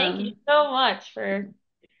 Thank you so much for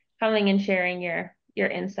coming and sharing your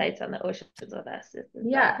insights on the oceans with us. This is,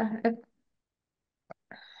 yeah,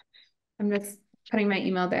 I'm just putting my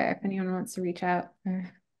email there if anyone wants to reach out or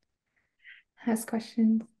has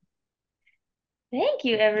questions. Thank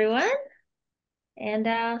you, everyone. And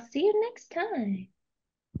I'll see you next time.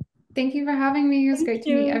 Thank you for having me. It was great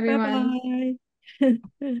to meet everyone.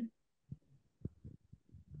 Bye-bye.